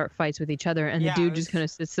always start fights with each other, and Yeah, the dude it just was- kind of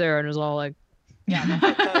sits there and is all like, Yeah,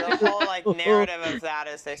 the whole like narrative of that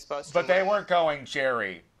is they're supposed to. But they win. weren't going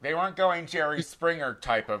Jerry. They weren't going Jerry Springer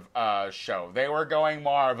type of show. They were going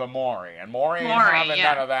more of a Maury. And Maury ain't Maury, having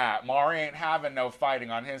yeah. none of that. Maury ain't having no fighting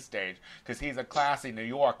on his stage because he's a classy New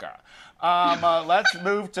Yorker. Let's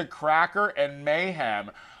move to Cracker and Mayhem.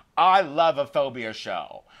 I love a phobia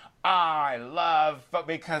show.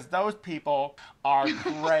 Because those people are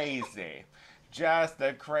crazy. Just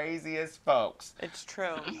the craziest folks. It's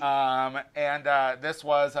true. This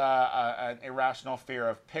was an irrational fear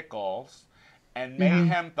of pickles, and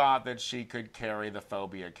Mayhem thought that she could carry the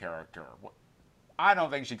phobia character. I don't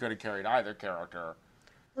think she could have carried either character.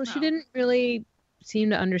 well, she No. didn't really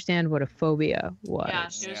seem to understand what a phobia was. Yeah,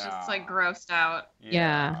 she was Yeah. just like grossed out.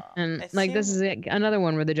 Yeah, and It like this seems- is another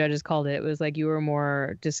one where the judges called it. It was like you were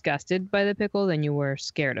more disgusted by the pickle than you were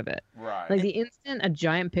scared of it. Right. Like the instant a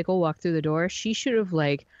giant pickle walked through the door, she should have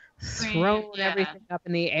like thrown Yeah. everything up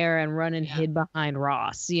in the air and run and Yeah. hid behind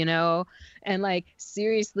Ross, you know, and like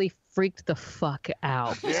seriously freaked the fuck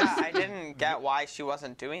out. Yeah, I didn't get why she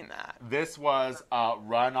wasn't doing that. This was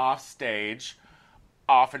run off stage,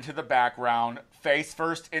 off into the background, face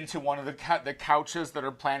first into one of the couches that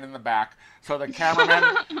are planned in the back. So the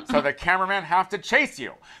cameramen have to chase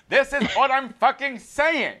you. This is what I'm fucking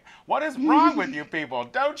saying. What is wrong with you people?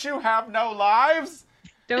 Don't you have no lives?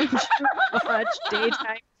 Don't you watch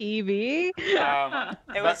daytime TV?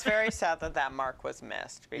 It was very sad that mark was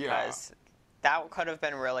missed because that could have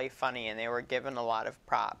been really funny, and they were given a lot of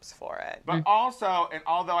props for it. But also, and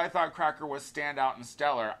although I thought Cracker was standout and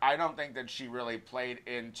stellar, I don't think that she really played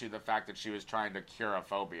into the fact that she was trying to cure a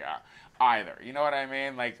phobia either. You know what I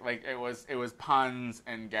mean? Like it was puns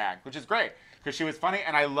and gags, which is great because she was funny,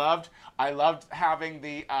 and I loved having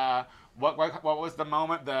the what was the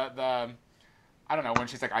moment the I don't know, when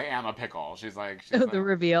she's like, I am a pickle. She's like The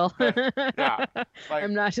reveal. Yeah, like-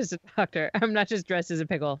 I'm not just a doctor. I'm not just dressed as a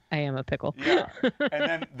pickle. I am a pickle. yeah. And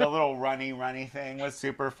then the little runny thing was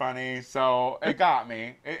super funny. So it got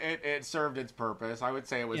me. It served its purpose. I would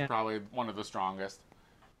say it was Yeah. probably one of the strongest.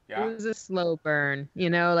 It Yeah. was a slow burn, you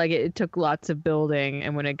know, like it took lots of building,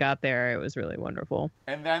 and when it got there, it was really wonderful.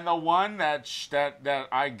 And then the one that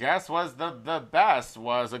I guess was the best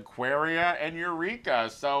was Aquaria and Eureka.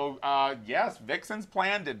 So yes, Vixen's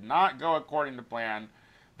plan did not go according to plan.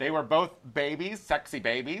 They were both babies, sexy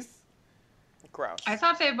babies. Gross. I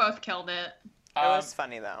thought they both killed it. It was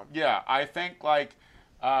funny though. Yeah, I think like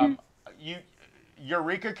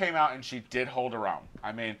Eureka came out and she did hold her own.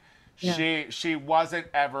 I mean, Yeah. she wasn't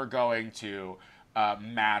ever going to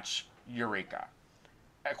match Eureka.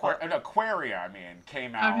 Aquaria, I mean,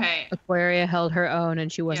 came out. Okay. Aquaria held her own,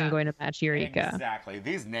 and she wasn't Yeah. going to match Eureka. Exactly.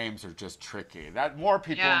 These names are just tricky. That more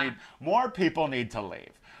people need to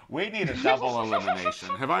leave. We need a double elimination.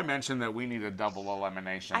 Have I mentioned that we need a double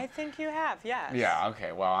elimination? I think you have, yes. Yeah,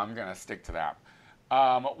 okay. Well, I'm going to stick to that.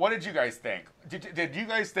 What did you guys think? Did you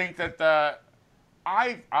guys think that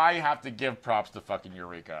I have to give props to fucking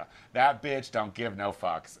Eureka. That bitch don't give no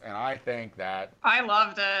fucks. And I think that... I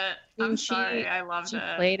loved it. I'm And she- sorry. I loved She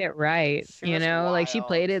it. played it right, She you was know, like she wild.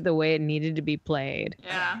 played it the way it needed to be played.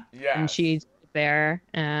 Yeah. Yeah. And she's there,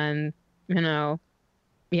 and you know,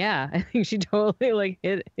 yeah, I think she totally like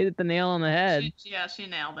hit the nail on the head. She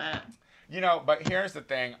nailed it. You know, but here's the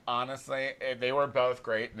thing. Honestly, they were both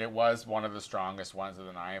great, and it was one of the strongest ones of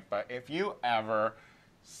the night. But if you ever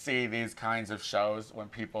see these kinds of shows when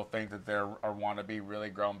people think that they're or want to be really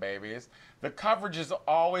grown babies, the coverage is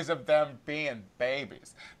always of them being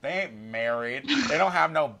babies. They ain't married. They don't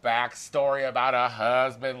have no backstory about a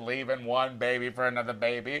husband leaving one baby for another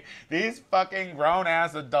baby. These fucking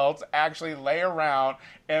grown-ass adults actually lay around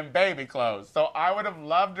in baby clothes. So I would have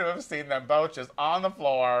loved to have seen them both just on the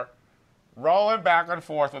floor, rolling back and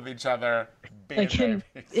forth with each other, being Like in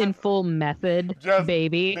babies. full method Just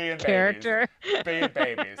baby being character. babies. Being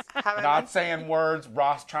babies. Haven't Not I- saying words,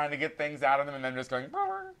 Ross trying to get things out of them and then just going,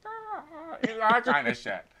 that kind of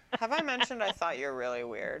shit. Have I mentioned I thought you're really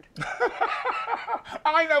weird?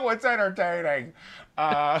 I know what's entertaining.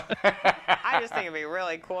 I just think it'd be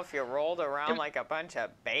really cool if you rolled around like a bunch of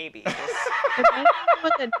babies. I'm the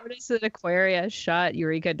one that noticed that Aquaria shot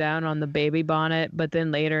Eureka down on the baby bonnet, but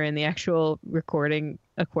then later in the actual recording,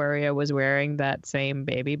 Aquaria was wearing that same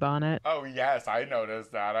baby bonnet. Oh, yes, I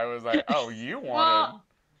noticed that. I was like, oh, you wanted... Well,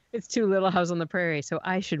 It's too Little House on the Prairie, so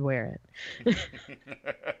I should wear it.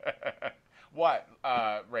 What,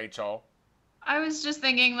 Rachel? I was just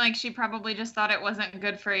thinking like she probably just thought it wasn't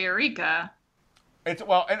good for Eureka. And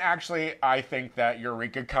actually, I think that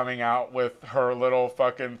Eureka coming out with her little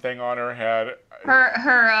fucking thing on her head.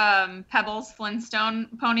 Her Pebbles Flintstone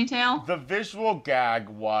ponytail. The visual gag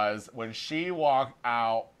was when she walked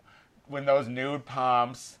out, when those nude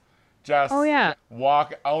pumps just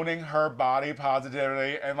walk, owning her body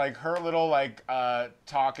positively, and like her little like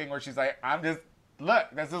talking where she's like, look,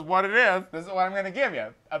 this is what it is. This is what I'm gonna give you.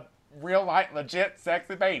 A real, like, legit,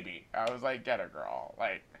 sexy baby. I was like, get her, girl.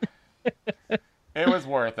 Like, it was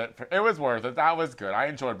worth it. It was worth it. That was good. I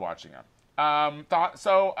enjoyed watching it.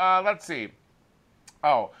 Let's see.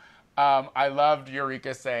 I loved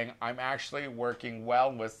Eureka saying, I'm actually working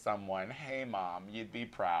well with someone. Hey, Mom, you'd be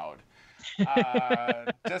proud.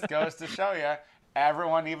 Just goes to show you,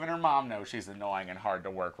 everyone, even her mom, knows she's annoying and hard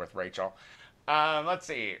to work with, Rachel. Let's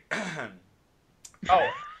see.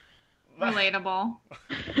 Relatable.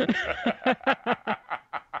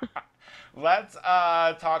 Let's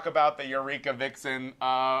talk about the Eureka Vixen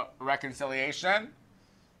reconciliation.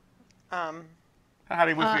 How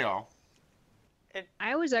do we feel?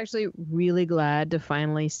 I was actually really glad to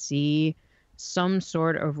finally see some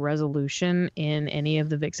sort of resolution in any of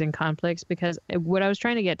the Vixen conflicts, because what I was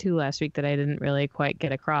trying to get to last week that I didn't really quite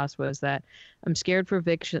get across was that I'm scared for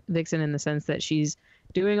Vixen in the sense that she's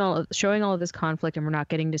showing all of this conflict, and we're not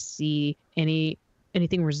getting to see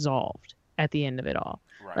anything resolved at the end of it all.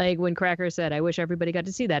 Right. Like when Cracker said, I wish everybody got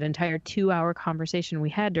to see that entire 2-hour conversation we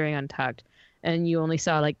had during Untucked, and you only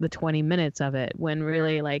saw like the 20 minutes of it, when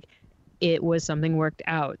really like it was something worked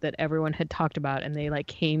out that everyone had talked about, and they like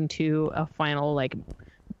came to a final like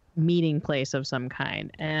meeting place of some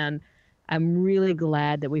kind. And I'm really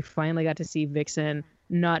glad that we finally got to see Vixen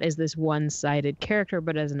not as this one-sided character,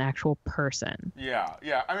 but as an actual person. Yeah.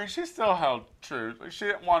 I mean, she still held true. She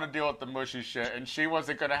didn't want to deal with the mushy shit, and she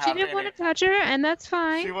wasn't going to have. She didn't want to touch her, and that's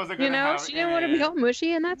fine. She wasn't going to have. She didn't want to be all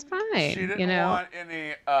mushy, and that's fine. She didn't want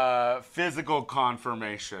any physical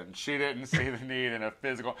confirmation. She didn't see the need in a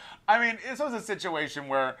physical. I mean, this was a situation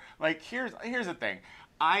where, like, here's the thing.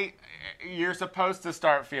 You're supposed to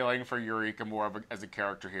start feeling for Eureka more as a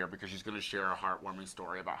character here, because she's going to share a heartwarming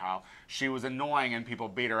story about how she was annoying and people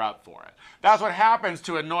beat her up for it. That's what happens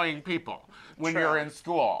to annoying people when you're in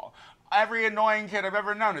school. Every annoying kid I've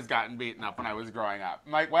ever known has gotten beaten up when I was growing up.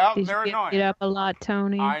 I'm like, well, they're annoying. Did you beat up a lot,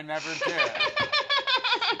 Tony? I never did.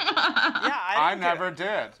 I never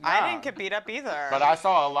did. No. I didn't get beat up either. But I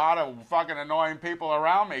saw a lot of fucking annoying people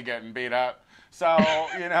around me getting beat up. So,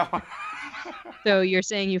 you know. So you're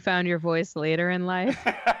saying you found your voice later in life?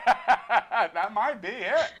 That might be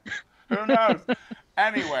it. Who knows?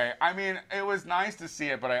 Anyway, I mean, it was nice to see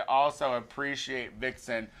it, but I also appreciate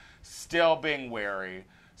Vixen still being wary,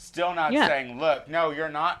 still not saying, look, no, you're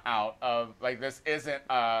not out of, like, this isn't,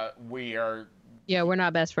 we are. Yeah, we're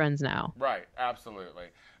not best friends now. Right, absolutely.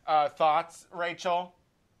 Thoughts, Rachel?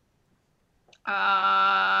 Yeah,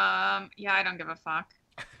 I don't give a fuck.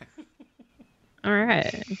 All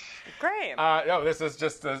right. Great. No, this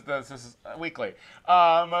is weekly.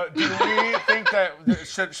 Do we think that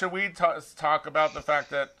should we talk about the fact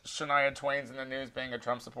that Shania Twain's in the news being a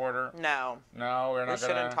Trump supporter? No, we're not. We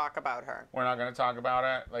shouldn't talk about her. We're not going to talk about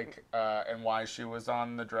it, like, and why she was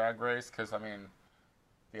on the Drag Race. Because I mean,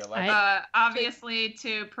 the election. Obviously,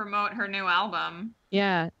 to promote her new album.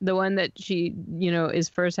 Yeah, the one that she, is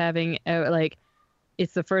first having like.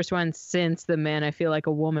 It's the first one since the Man I Feel Like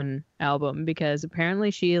a Woman album, because apparently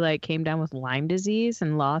she like came down with Lyme disease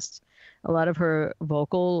and lost a lot of her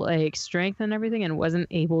vocal like strength and everything, and wasn't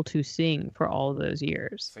able to sing for all those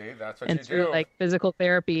years. See, that's what and you through do. Like physical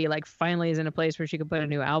therapy, like finally is in a place where she could put a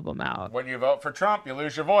new album out. When you vote for Trump, you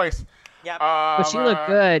lose your voice. Yep. But she looked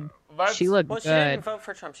good. She looked good. She didn't vote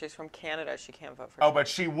for Trump. She's from Canada. She can't vote for Trump. Oh, but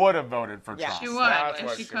she would have voted for Trump. She would, That's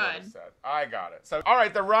what she would have could. said. I got it. So, all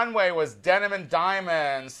right, the runway was denim and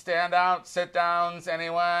diamonds. Standout, sit-downs,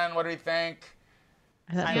 anyone? What do you think?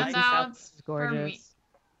 I thought Standouts Vixen was for me. gorgeous.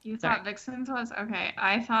 You Sorry. thought Vixen's was? Okay.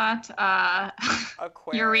 I thought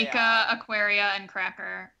Aquaria. Eureka, Aquaria, and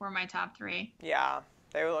Cracker were my top 3. Yeah,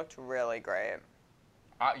 they looked really great.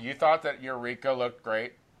 You thought that Eureka looked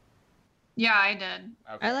great? Yeah, I did.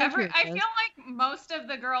 Okay. I like I feel like most of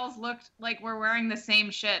the girls looked like we're wearing the same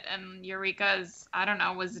shit, and Eureka's, I don't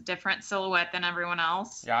know, was a different silhouette than everyone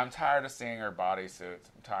else. Yeah, I'm tired of seeing her bodysuits.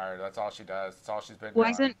 I'm tired. That's all she does. That's all she's been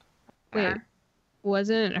doing.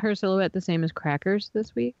 Wasn't her silhouette the same as Cracker's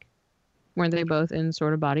this week? Weren't they both in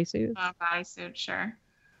sort of bodysuits? Bodysuit, sure.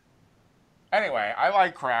 Anyway, I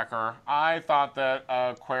like Cracker. I thought that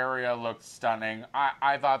Aquaria looked stunning.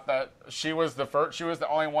 I thought that she was the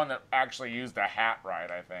only one that actually used a hat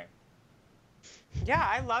right, I think. Yeah,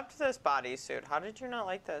 I loved this bodysuit. How did you not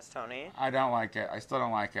like this, Tony? I don't like it. I still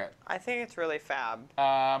don't like it. I think it's really fab.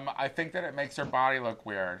 I think that it makes her body look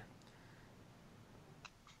weird.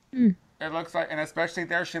 It looks like, and especially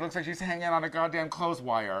there, she looks like she's hanging on a goddamn clothes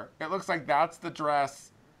wire. It looks like that's the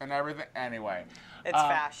dress and everything. Anyway. It's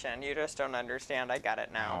fashion. You just don't understand. I get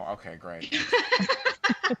it now. Oh, okay, great.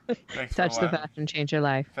 Thanks Touch for the fashion, change your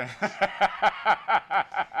life.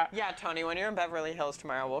 Yeah, Tony, when you're in Beverly Hills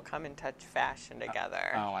tomorrow, we'll come and touch fashion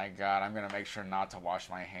together. Oh my God, I'm going to make sure not to wash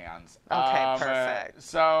my hands. Okay, perfect.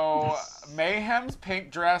 So, Mayhem's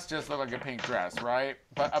pink dress just looked like a pink dress, right?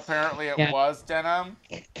 But apparently it Yeah. was denim.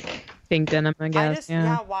 Pink denim, I guess. I just,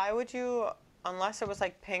 yeah, why would you, unless it was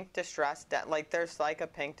like pink distressed denim, like there's like a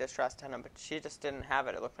pink distressed denim, but she just didn't have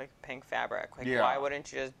it. It looked like pink fabric. Like, Yeah. why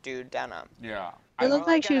wouldn't you just do denim? Yeah. It looked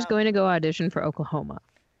I like she was get going to go audition for Oklahoma.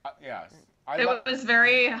 Yes. It was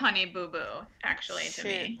very Honey Boo Boo, actually, to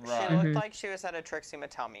me. Right. She looked like she was at a Trixie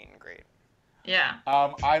Mattel meet and greet. Yeah.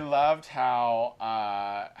 I loved how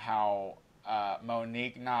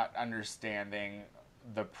Monique not understanding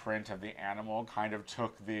the print of the animal kind of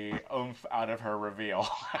took the oomph out of her reveal.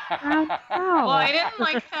 Wow. Well, I didn't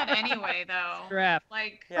like that anyway, though. Crap.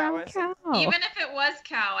 Like, Yeah, From it was, cow. even if it was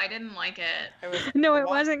cow, I didn't like it. it was No, it What?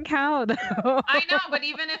 wasn't cow though. I know, but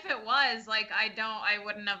even if it was, like, I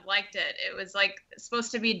wouldn't have liked it. It was like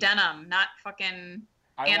supposed to be denim, not fucking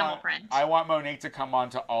animal print. I want Monique to come on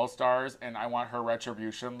to All Stars, and I want her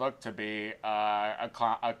retribution look to be a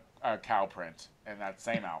cow print in that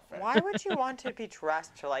same outfit. Why would you want to be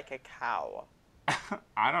dressed like a cow?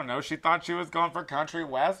 I don't know. She thought she was going for country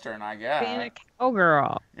western, I guess. Being a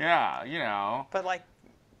cowgirl. Yeah, you know. But like,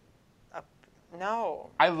 no.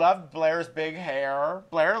 I loved Blair's big hair.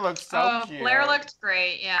 Blair looked so cute. Blair looked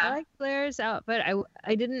great, I yeah. liked Blair's outfit.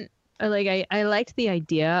 I didn't I liked the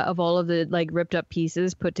idea of all of the like ripped up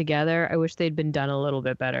pieces put together. I wish they'd been done a little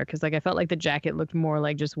bit better because like I felt like the jacket looked more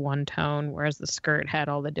like just one tone, whereas the skirt had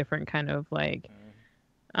all the different kind of like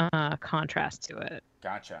contrast to it.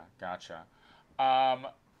 Gotcha.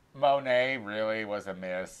 Monet really was a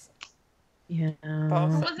miss. Yeah,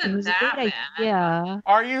 Both. It wasn't it was a that good bad. idea.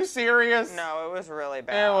 Are you serious? No, it was really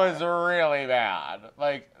bad. It was really bad.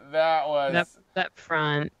 Like that was That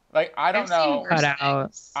front like I don't I've seen know. worse cut out.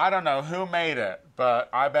 things. I don't know who made it, but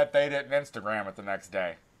I bet they didn't Instagram it the next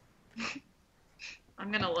day.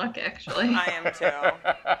 I'm gonna look, actually. I am too.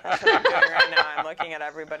 That's what I'm doing right now. I'm looking at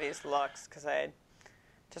everybody's looks because I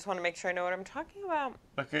just want to make sure I know what I'm talking about.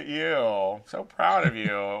 Look at you. So proud of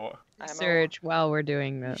you. Research while we're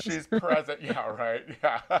doing this. She's present. Yeah, right.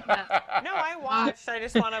 Yeah. No, I watched. I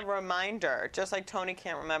just want a reminder. Just like Tony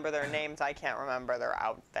can't remember their names, I can't remember their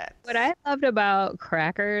outfits. What I loved about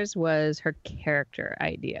Crackers was her character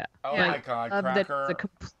idea. Oh Yeah. my God, Loved that it's Cracker. a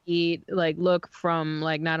complete like look from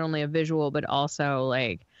like not only a visual but also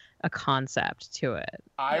like a concept to it.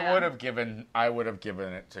 I would have given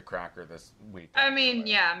it to Cracker this week. I mean,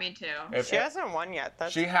 yeah, me too. If She hasn't won yet.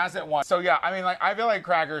 That's she hasn't won. So yeah, I mean, like I feel like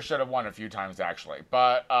Cracker should have won a few times actually,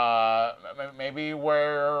 but maybe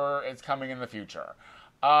where it's coming in the future.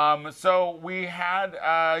 So we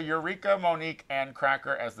had Eureka, Monique, and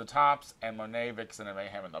Cracker as the tops, and Monet, Vixen, and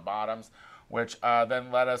Mayhem in the bottoms, which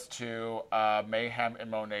then led us to Mayhem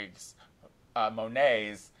and Monet's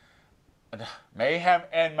Mayhem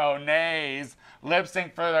and Monet's lip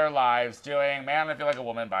sync for their lives, doing "Man, I Feel Like a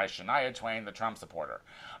Woman" by Shania Twain, the Trump supporter.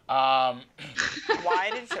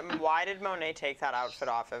 why did Monet take that outfit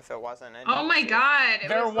off if it wasn't? Oh my God.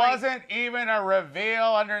 There was like- wasn't even a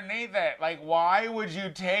reveal underneath it. Like, why would you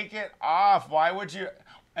take it off? Why would you?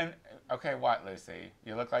 And okay, what, Lucy?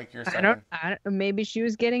 You look like you're saying. Maybe she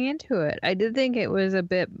was getting into it. I did think it was a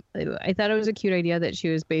bit. I thought it was a cute idea that she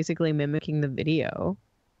was basically mimicking the video.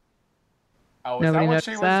 Oh, is Nobody that what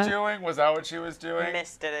she noticed was that? doing? Was that what she was doing?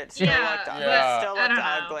 Missed it. It still Yeah, looked, but it still I don't looked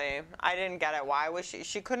know. ugly. I didn't get it. Why was she?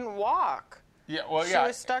 She couldn't walk. Yeah, well, She yeah.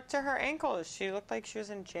 was stuck to her ankles. She looked like she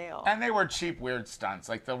was in jail. And they were cheap, weird stunts,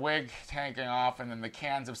 like the wig taking off and then the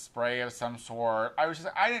cans of spray of some sort. I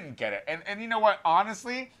didn't get it. And you know what?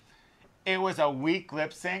 Honestly, it was a weak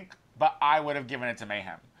lip sync, but I would have given it to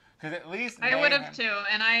Mayhem. Because at least I would have Mayhem- too,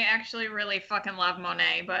 and I actually really fucking love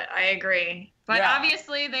Monet, but I agree. But Yeah.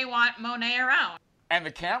 obviously they want Monet around. And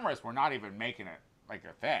the cameras were not even making it like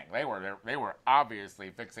a thing. They were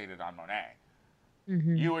obviously fixated on Monet.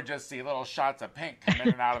 Mm-hmm. You would just see little shots of pink come in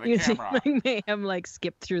and out of the You see camera. like Mayhem like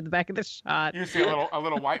skip through the back of the shot. You see a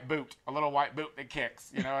little white boot, that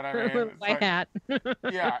kicks. You know what I mean? It's White like- hat.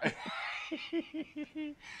 Yeah.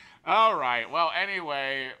 All right. Well,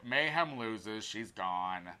 anyway, Mayhem loses. She's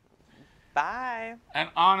gone. Bye. And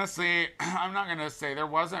honestly, I'm not going to say there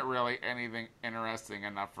wasn't really anything interesting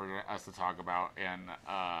enough for us to talk about in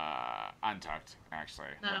Untucked, actually.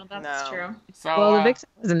 No, that's true. So, Well, the Vixen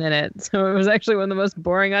wasn't in it, so it was actually one of the most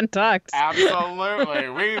boring Untucked. absolutely.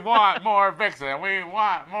 We want more Vixen. We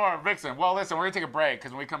want more Vixen. Well, listen, we're going to take a break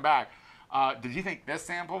because when we come back, did you think this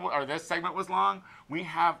sample or this segment was long? We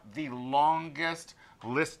have the longest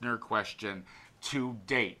listener question to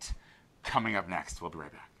date coming up next. We'll be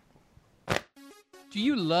right back. Do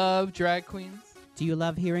you love drag queens? Do you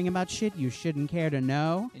love hearing about shit you shouldn't care to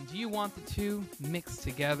know? And do you want the two mixed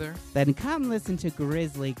together? Then come listen to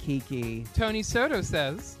Grizzly Kiki. Tony Soto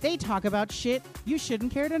says, They talk about shit you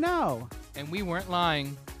shouldn't care to know. and we weren't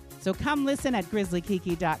lying. So come listen at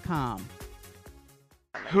grizzlykiki.com.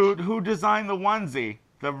 Who designed the onesie?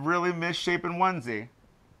 The really misshapen onesie?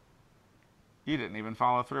 You didn't even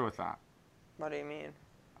follow through with that. What do you mean?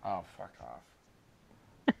 Oh, fuck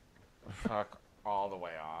off. Fuck all the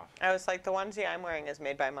way off. I was like, the onesie I'm wearing is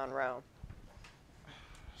made by Monroe.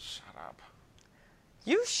 Shut up.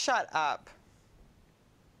 You shut up.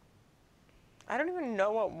 I don't even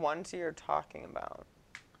know what onesie you're talking about.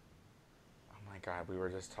 Oh my god, we were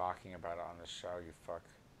just talking about it on the show, you fuck.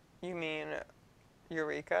 You mean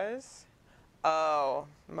Eureka's? Oh,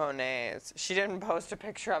 Monet's. She didn't post a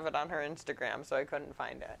picture of it on her Instagram, so I couldn't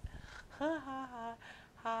find it. Ha ha ha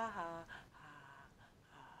ha ha.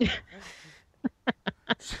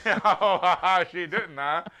 Oh, she didn't,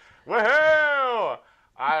 huh? Woohoo!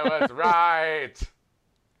 I was right.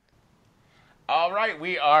 All right,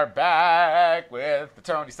 we are back with the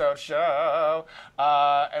Tony Soto Show.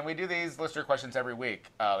 And we do these listener questions every week,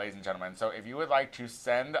 ladies and gentlemen. So if you would like to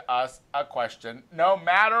send us a question, no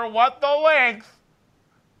matter what the length,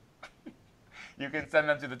 you can send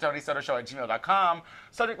them to the TonySotoShow@gmail.com.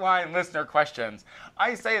 Subject line, listener questions.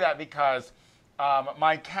 I say that because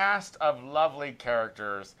my cast of lovely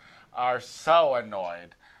characters are so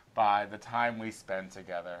annoyed by the time we spend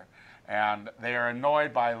together. And they are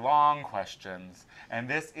annoyed by long questions. And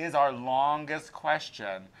this is our longest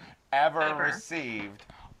question ever received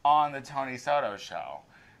on the Tony Soto Show.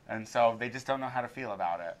 And so they just don't know how to feel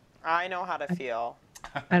about it. I know how to feel.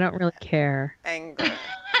 I don't really care. Anger.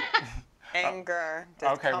 Anger.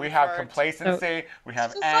 Okay, we have discomfort, complacency, we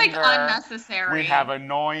have It's anger, like unnecessary. we have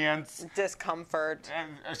annoyance. Discomfort.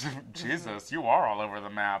 Jesus, you are all over the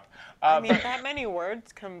map. I mean, that many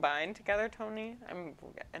words combined together, Tony? I'm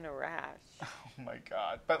in a rash. Oh my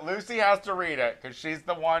God. But Lucy has to read it because she's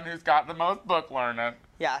the one who's got the most book learning.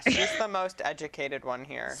 Yeah, she's the most educated one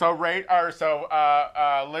here. So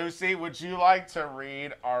Lucy, would you like to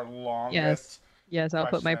read our longest? Yes, I'll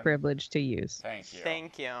put my question? privilege to use. Thank you.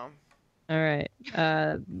 Thank you. All right.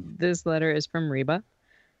 This letter is from Reba.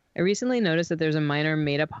 I recently noticed that there's a minor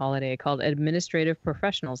made-up holiday called Administrative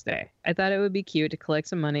Professionals Day. I thought it would be cute to collect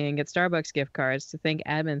some money and get Starbucks gift cards to thank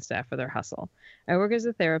admin staff for their hustle. I work as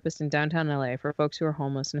a therapist in downtown LA for folks who are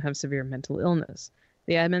homeless and have severe mental illness.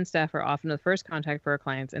 The admin staff are often the first contact for our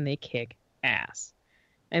clients, and they kick ass.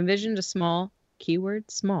 I envisioned a small, keyword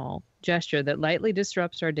small, gesture that lightly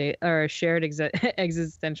disrupts our shared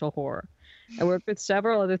existential horror. I worked with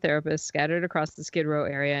several other therapists scattered across the Skid Row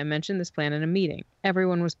area and mentioned this plan in a meeting.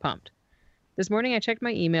 Everyone was pumped. This morning I checked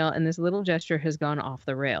my email and this little gesture has gone off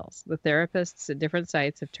the rails. The therapists at different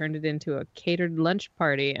sites have turned it into a catered lunch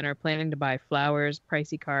party and are planning to buy flowers,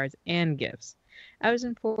 pricey cards, and gifts. I was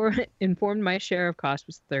informed my share of cost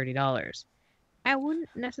was $30. I wouldn't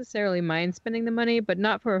necessarily mind spending the money, but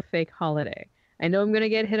not for a fake holiday. I know I'm going to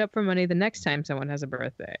get hit up for money the next time someone has a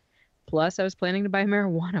birthday. Plus, I was planning to buy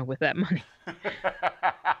marijuana with that money.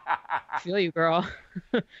 Feel you, girl.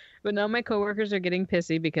 But now my coworkers are getting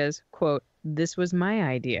pissy because, quote, this was my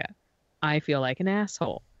idea. I feel like an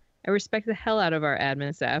asshole. I respect the hell out of our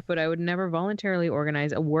admin staff, but I would never voluntarily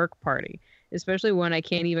organize a work party, especially one I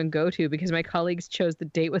can't even go to because my colleagues chose the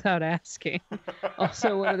date without asking.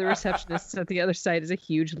 Also, one of the receptionists at the other side is a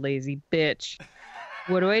huge lazy bitch.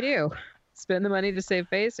 What do I do? Spend the money to save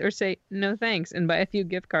face or say no thanks and buy a few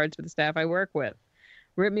gift cards for the staff I work with?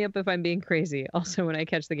 Rip me up if I'm being crazy. Also, when I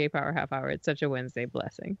catch the Gay Power half hour, it's such a Wednesday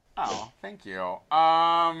blessing. Oh, thank you.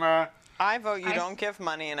 I vote you don't give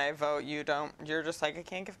money, and I vote you don't. You're just like, I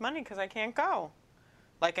can't give money because I can't go.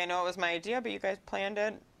 Like, I know it was my idea, but you guys planned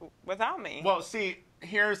it without me. Well, see,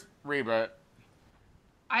 here's Reba.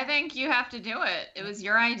 I think you have to do it. It was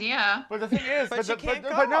your idea. But the thing is, But you can't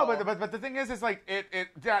but no, go. but the thing is like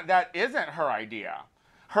that isn't her idea.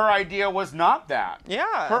 Her idea was not that.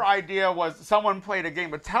 Yeah. Her idea was someone played a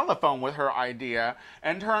game of telephone with her idea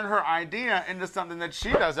and turned her idea into something that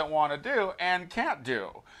she doesn't want to do and can't do.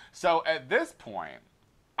 So at this point,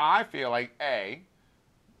 I feel like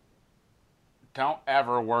don't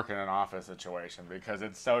ever work in an office situation because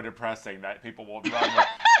it's so depressing that people will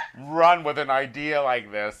run with an idea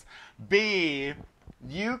like this. B,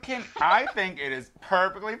 I think it is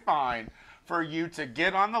perfectly fine for you to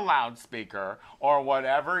get on the loudspeaker or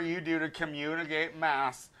whatever you do to communicate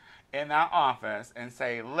mass in that office and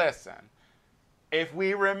say, listen, if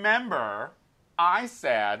we remember, I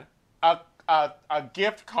said a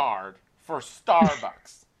gift card for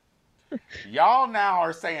Starbucks. Y'all now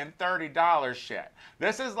are saying $30 shit.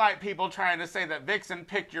 This is like people trying to say that Vixen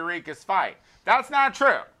picked Eureka's fight. That's not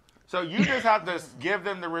true. So you just have to give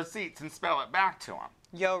them the receipts and spell it back to them.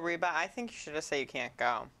 Yo, Reba, I think you should just say you can't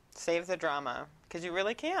go. Save the drama. Because you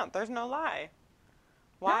really can't. There's no lie.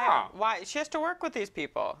 Why? Yeah. Why? She has to work with these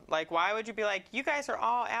people. Like, why would you be like, you guys are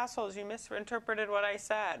all assholes. You misinterpreted what I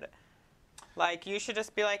said. Like, you should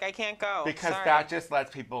just be like, I can't go. Because Sorry. that just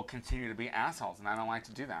lets people continue to be assholes, and I don't like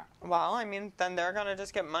to do that. Well, I mean, then they're going to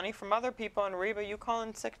just get money from other people, and Reba, you call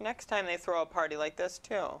in sick next time they throw a party like this,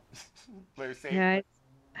 too. Lucy? Yeah,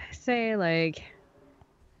 I say, like,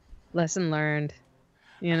 lesson learned.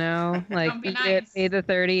 You know? Like, Don't be you nice. pay the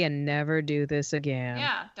 30 and never do this again.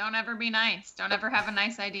 Yeah, don't ever be nice. Don't ever have a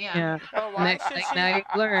nice idea. Yeah. But why Next should thing she- now you've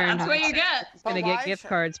learned. That's what you get. It's going to But get why gift should-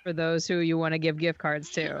 cards for those who you want to give gift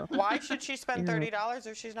cards to. Why should she spend Yeah. $30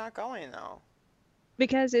 if she's not going, though?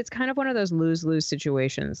 Because it's kind of one of those lose-lose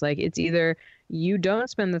situations. Like, it's either you don't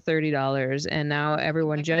spend the $30 and now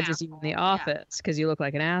everyone Like an judges you in the asshole, yeah. office because you look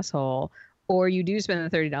like an asshole, or you do spend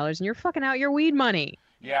the $30 and you're fucking out your weed money.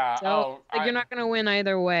 Yeah. So like, you're not going to win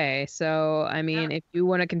either way. So, I mean, if you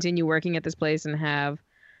want to continue working at this place and have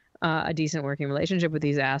a decent working relationship with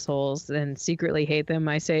these assholes, then secretly hate them,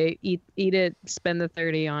 I say eat it, spend the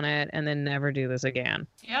 30 on it, and then never do this again.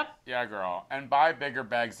 Yep. Yeah, girl. And buy bigger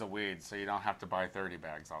bags of weed so you don't have to buy 30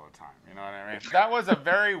 bags all the time. You know what I mean? That was a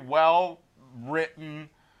very well-written,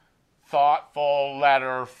 thoughtful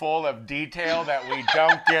letter full of detail that we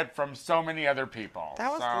don't get from so many other people.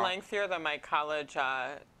 That was So, lengthier than my college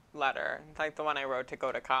letter, like the one I wrote to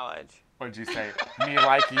go to college. What'd you say? Me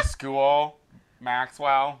likey school,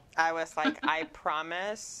 Maxwell? I was like, I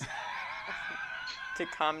promise to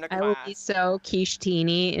come to I will class. be so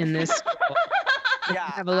quiche-teeny in this school. Yeah,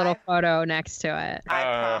 Have a little photo next to it. I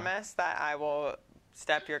promise that I will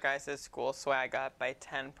step your guys' school swag up by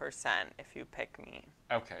 10% if you pick me.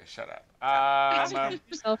 Okay, shut up. Cut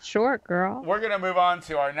yourself short, girl. We're going to move on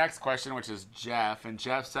to our next question, which is Jeff. And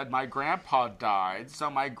Jeff said, my grandpa died, so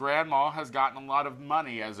my grandma has gotten a lot of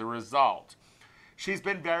money as a result. She's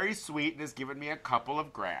been very sweet and has given me a couple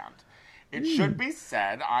of grand. It should be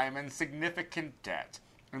said I am in significant debt,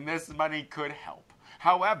 and this money could help.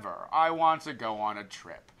 However, I want to go on a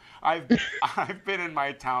trip. I've been in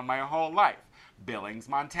my town my whole life. Billings,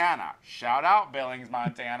 Montana. Shout out, Billings,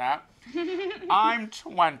 Montana. I'm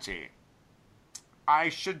 20. I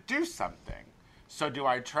should do something. So do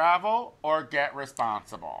I travel or get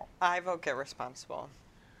responsible? I vote get responsible.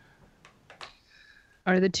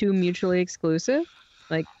 Are the two mutually exclusive?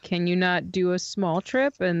 Like, can you not do a small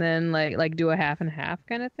trip and then like do a half and half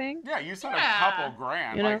kind of thing? Yeah, you said Yeah. a couple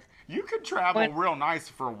grand. You know? Like, you could travel When- real nice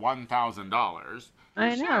for $1,000.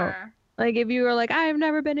 I know. Sure. Like, if you were like, I've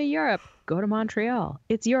never been to Europe, go to Montreal.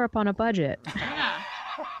 It's Europe on a budget. Yeah.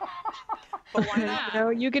 But why not? You know,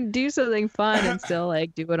 you can do something fun and still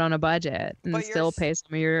like do it on a budget and But you're still s- pay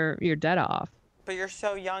some of your debt off. But you're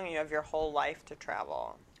so young, you have your whole life to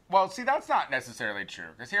travel. Well, see, that's not necessarily true.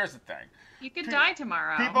 Because here's the thing. You could die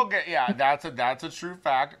tomorrow. People get that's a true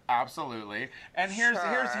fact, absolutely. And here's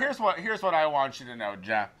Sure. here's what I want you to know,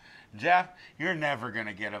 Jeff. Jeff, you're never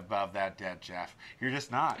gonna get above that debt, Jeff. You're just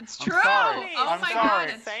not. It's I'm true. sorry. Oh I'm my sorry. God,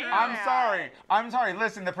 it's Say true. I'm that. sorry. I'm sorry.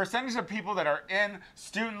 Listen, the percentage of people that are in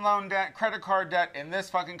student loan debt, credit card debt in this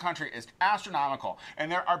fucking country is astronomical. And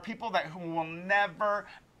there are people who will never,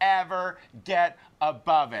 ever get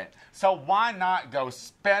above it. So why not go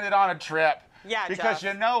spend it on a trip? Yeah, Because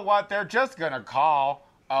Jeff. you know what? They're just going to call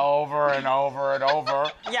over and over and over.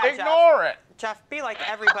 Yeah, Ignore it. Jeff, be like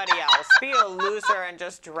everybody else. Be a loser and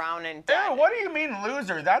just drown in debt. Ew, what do you mean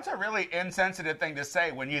loser? That's a really insensitive thing to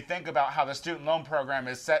say when you think about how the student loan program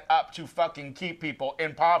is set up to fucking keep people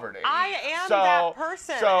in poverty. I am that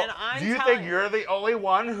person, So, and I'm do you telling think you're the only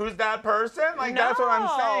one who's that person? Like, that's what I'm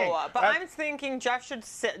saying. But That's- I'm thinking Jeff should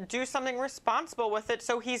do something responsible with it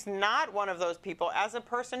so he's not one of those people as a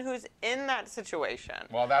person who's in that situation.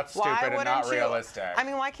 Well, that's Why stupid and wouldn't not you? realistic. I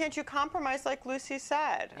mean, why can't you compromise like Lucy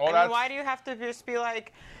said? Well, I that's- mean, why do you have to just be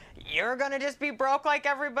like, you're going to just be broke like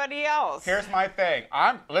everybody else? Here's my thing.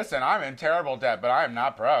 I'm in terrible debt, but I am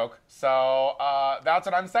not broke. So that's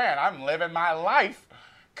what I'm saying. I'm living my life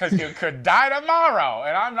because you could die tomorrow,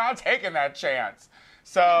 and I'm not taking that chance.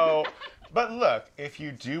 So But look, if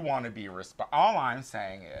you do want to be all I'm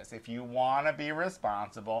saying is, if you want to be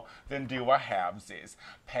responsible, then do a halvesies.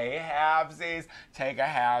 Pay halvesies, take a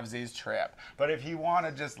halvesies trip. But if you want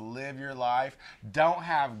to just live your life, don't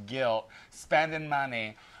have guilt spending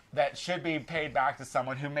money that should be paid back to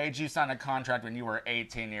someone who made you sign a contract when you were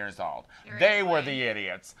 18 years old. They were the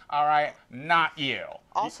idiots, all right? Not you.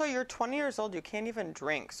 Also, you're 20 years old. You can't even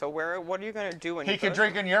drink. So what are you going to do when He you could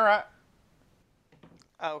drink in Europe.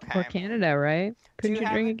 Okay. Or Canada, right? Couldn't you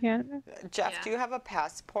drink in Canada? Jeff, Yeah. do you have a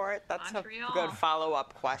passport? That's Montreal. a good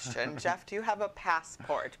follow-up question. Jeff, do you have a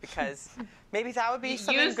passport? Because maybe that would be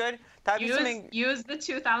something good. That would be something. Use the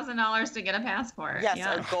 $2,000 to get a passport. Yes,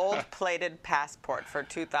 yeah. a gold-plated passport for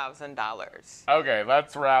 $2,000. Okay,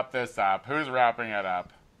 let's wrap this up. Who's wrapping it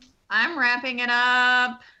up? I'm wrapping it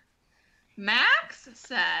up. Max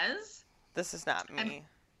says. This is not me.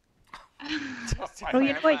 Oh,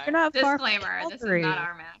 you know what? You're not far from Disclaimer, this is Calgary. not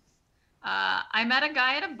our Max. I met a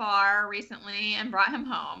guy at a bar recently and brought him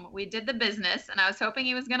home. We did the business, and I was hoping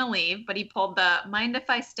he was going to leave, but he pulled the mind if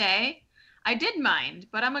I stay? I did mind,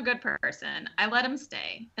 but I'm a good person. I let him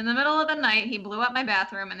stay. In the middle of the night, he blew up my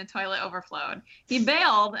bathroom and the toilet overflowed. He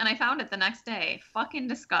bailed, and I found it the next day. Fucking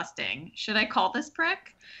disgusting. Should I call this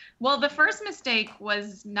prick? Well, the first mistake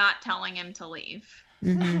was not telling him to leave.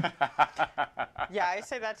 Mhm. Yeah, I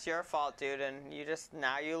say that's your fault, dude, and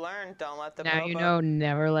now you learn. Don't let the Now you bobo- know,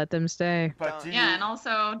 never let them stay. But do you, Yeah, and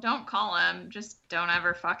also don't call him. Just don't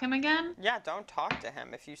ever fuck him again. Yeah, don't talk to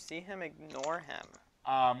him. If you see him, ignore him.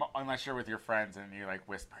 unless you're with your friends and you like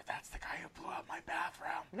whisper, "That's the guy who blew up my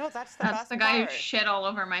bathroom." No, that's the That's best the guy part. who shit all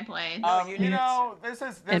over my place. you You need know, this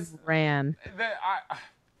And ran.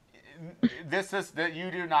 this is that you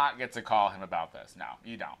do not get to call him about this. No,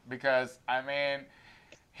 you don't, because I mean,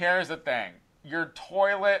 here's the thing: your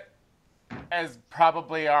toilet has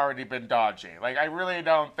probably already been dodgy. Like, I really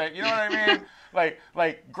don't think, you know what I mean?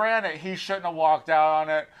 like, granted, he shouldn't have walked out on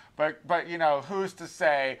it, but you know, who's to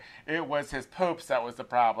say it was his poops that was the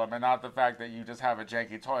problem and not the fact that you just have a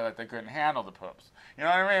janky toilet that couldn't handle the poops? You know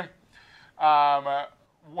what I mean?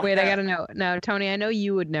 Wait, I gotta know. Now, Tony, I know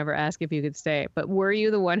you would never ask if you could stay, but were you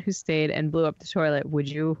the one who stayed and blew up the toilet? Would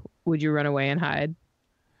you run away and hide?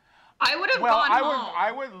 I would have Well, gone home.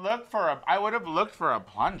 I would have looked for a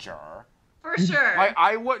plunger. For sure. Like,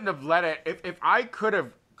 I wouldn't have let it, if I could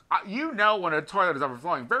have, you know, when a toilet is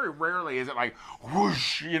overflowing, very rarely is it like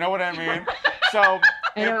whoosh, you know what I mean? So,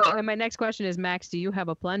 I know. And my next question is, Max, do you have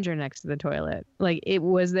a plunger next to the toilet? Like,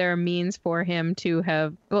 was there a means for him to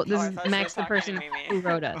have? Well, this I is thought you Max, were the person talking to me. who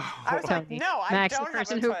wrote us. I was Tell like, me. no, I Max, don't the have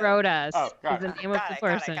person a who toilet. wrote us. Oh, got is the it. name of the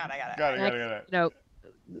person. Got it. got it. No,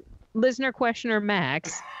 listener questioner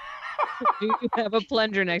Max, do you have a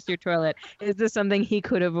plunger next to your toilet? Is this something he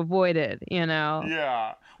could have avoided? You know?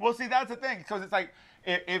 Yeah. Well, see, that's the thing, because it's like,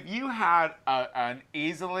 if you had an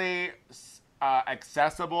easily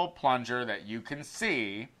accessible plunger that you can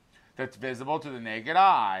see, that's visible to the naked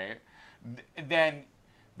eye, then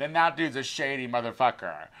that dude's a shady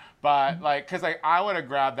motherfucker. But, like, because, like, I would have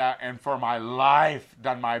grabbed that and for my life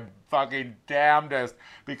done my fucking damnedest,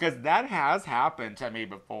 because that has happened to me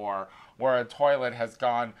before, where a toilet has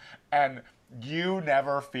gone and you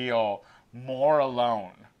never feel more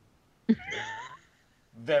alone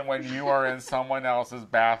than when you are in someone else's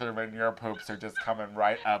bathroom and your poops are just coming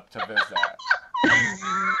right up to visit.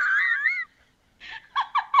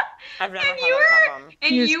 I've never And had you a were, problem.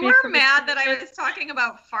 and You you speak were from mad that I was talking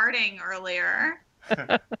about farting earlier.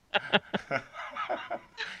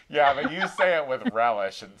 Yeah, but you say it with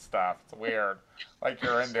relish and stuff. It's weird. Like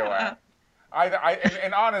you're into it.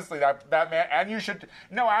 And honestly, that man, and you should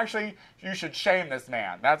should shame this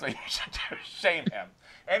man. That's what you should do. Shame him.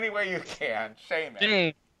 Any way you can. Shame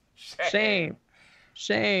him. Shame.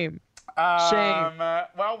 Shame.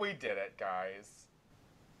 Well, we did it, guys.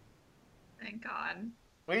 Thank God.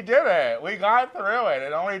 We did it. We got through it.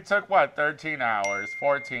 It only took, 13 hours,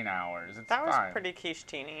 14 hours. It's That was fine. pretty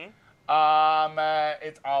quiche-teeny.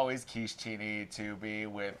 It's always quiche-teeny to be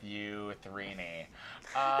with you, Threeny.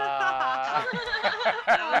 That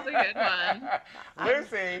was a good one.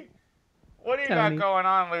 Lucy, what do you Tony. got going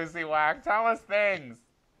on, Lucy Wack? Tell us things.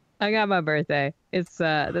 I got my birthday. It's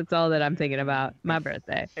that's all that I'm thinking about. My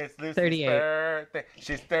birthday. It's Lucy's 38. birthday.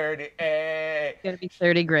 She's 38. It's gonna be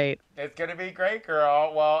 30 great. It's gonna be great,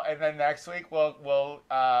 girl. Well, and then next week we'll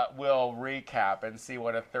recap and see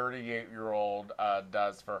what a 38-year-old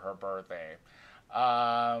does for her birthday.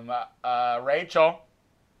 Rachel.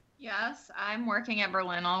 Yes, I'm working at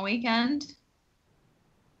Berlin all weekend.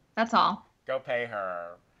 That's all. Go pay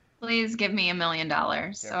her. Please give me $1 million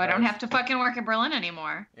so I don't have to fucking work at Berlin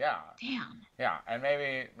anymore. Yeah. Damn. Yeah, and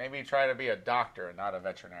maybe try to be a doctor and not a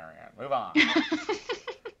veterinarian. Move on.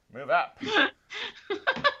 Move up.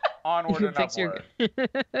 Onward and upward.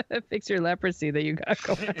 Fix your leprosy that you got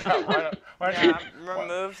going.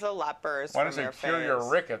 Remove the lepers why from don't your you cure face.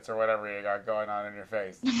 your rickets or whatever you got going on in your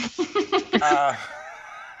face?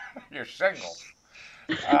 Your shingles.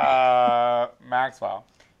 Maxwell.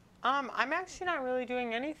 I'm actually not really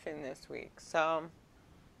doing anything this week, so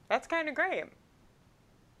that's kind of great.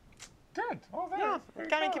 Good. Well, Yeah,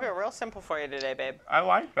 kind of keep it real simple for you today, babe. I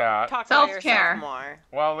like that. Talk about Self-care. yourself more.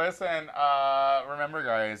 Well, listen, remember,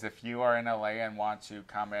 guys, if you are in LA and want to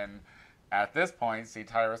come in at this point, see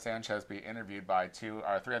Tyra Sanchez be interviewed by 2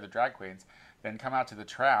 or 3 other drag queens, then come out to The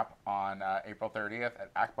Trap on April 30th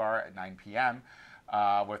at Akbar at 9 p.m.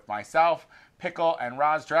 With myself, Pickle, and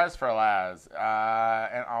Roz Dresferlaz.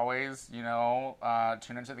 And always,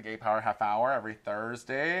 tune into the Gay Power Half Hour every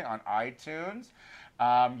Thursday on iTunes.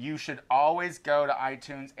 You should always go to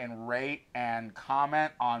iTunes and rate and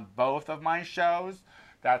comment on both of my shows.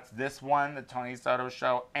 That's this one, The Tony Soto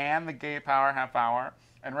Show, and the Gay Power Half Hour.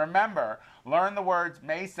 And remember, Learn the Words,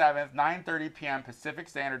 May 7th, 9:30 p.m. Pacific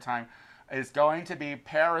Standard Time, is going to be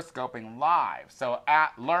periscoping live. So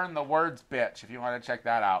at Learn the Words, bitch, if you want to check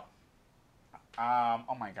that out.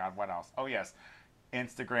 Oh my God, what else? Oh yes,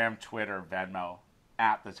 Instagram, Twitter, Venmo,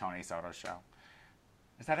 at The Tony Soto Show.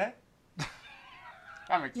 Is that it?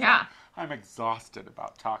 I'm exhausted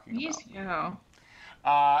about talking Me about.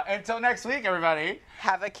 too. Until next week, everybody.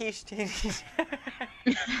 Have a quiche teeny.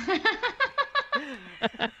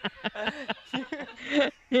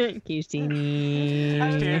 Kistini.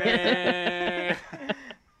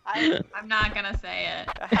 I'm not gonna say it.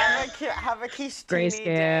 Have a quiche teeny day,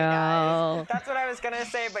 Grayscale. guys. That's what I was gonna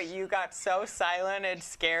say, but you got so silent it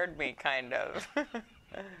scared me, kind of.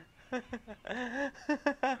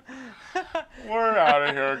 We're out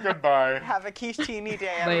of here. Goodbye. Have a quiche teeny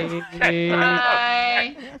day.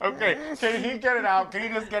 Bye. Okay, can he get it out? Can you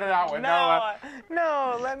just get it out with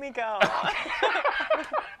No, let me go.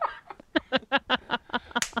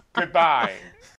 Goodbye.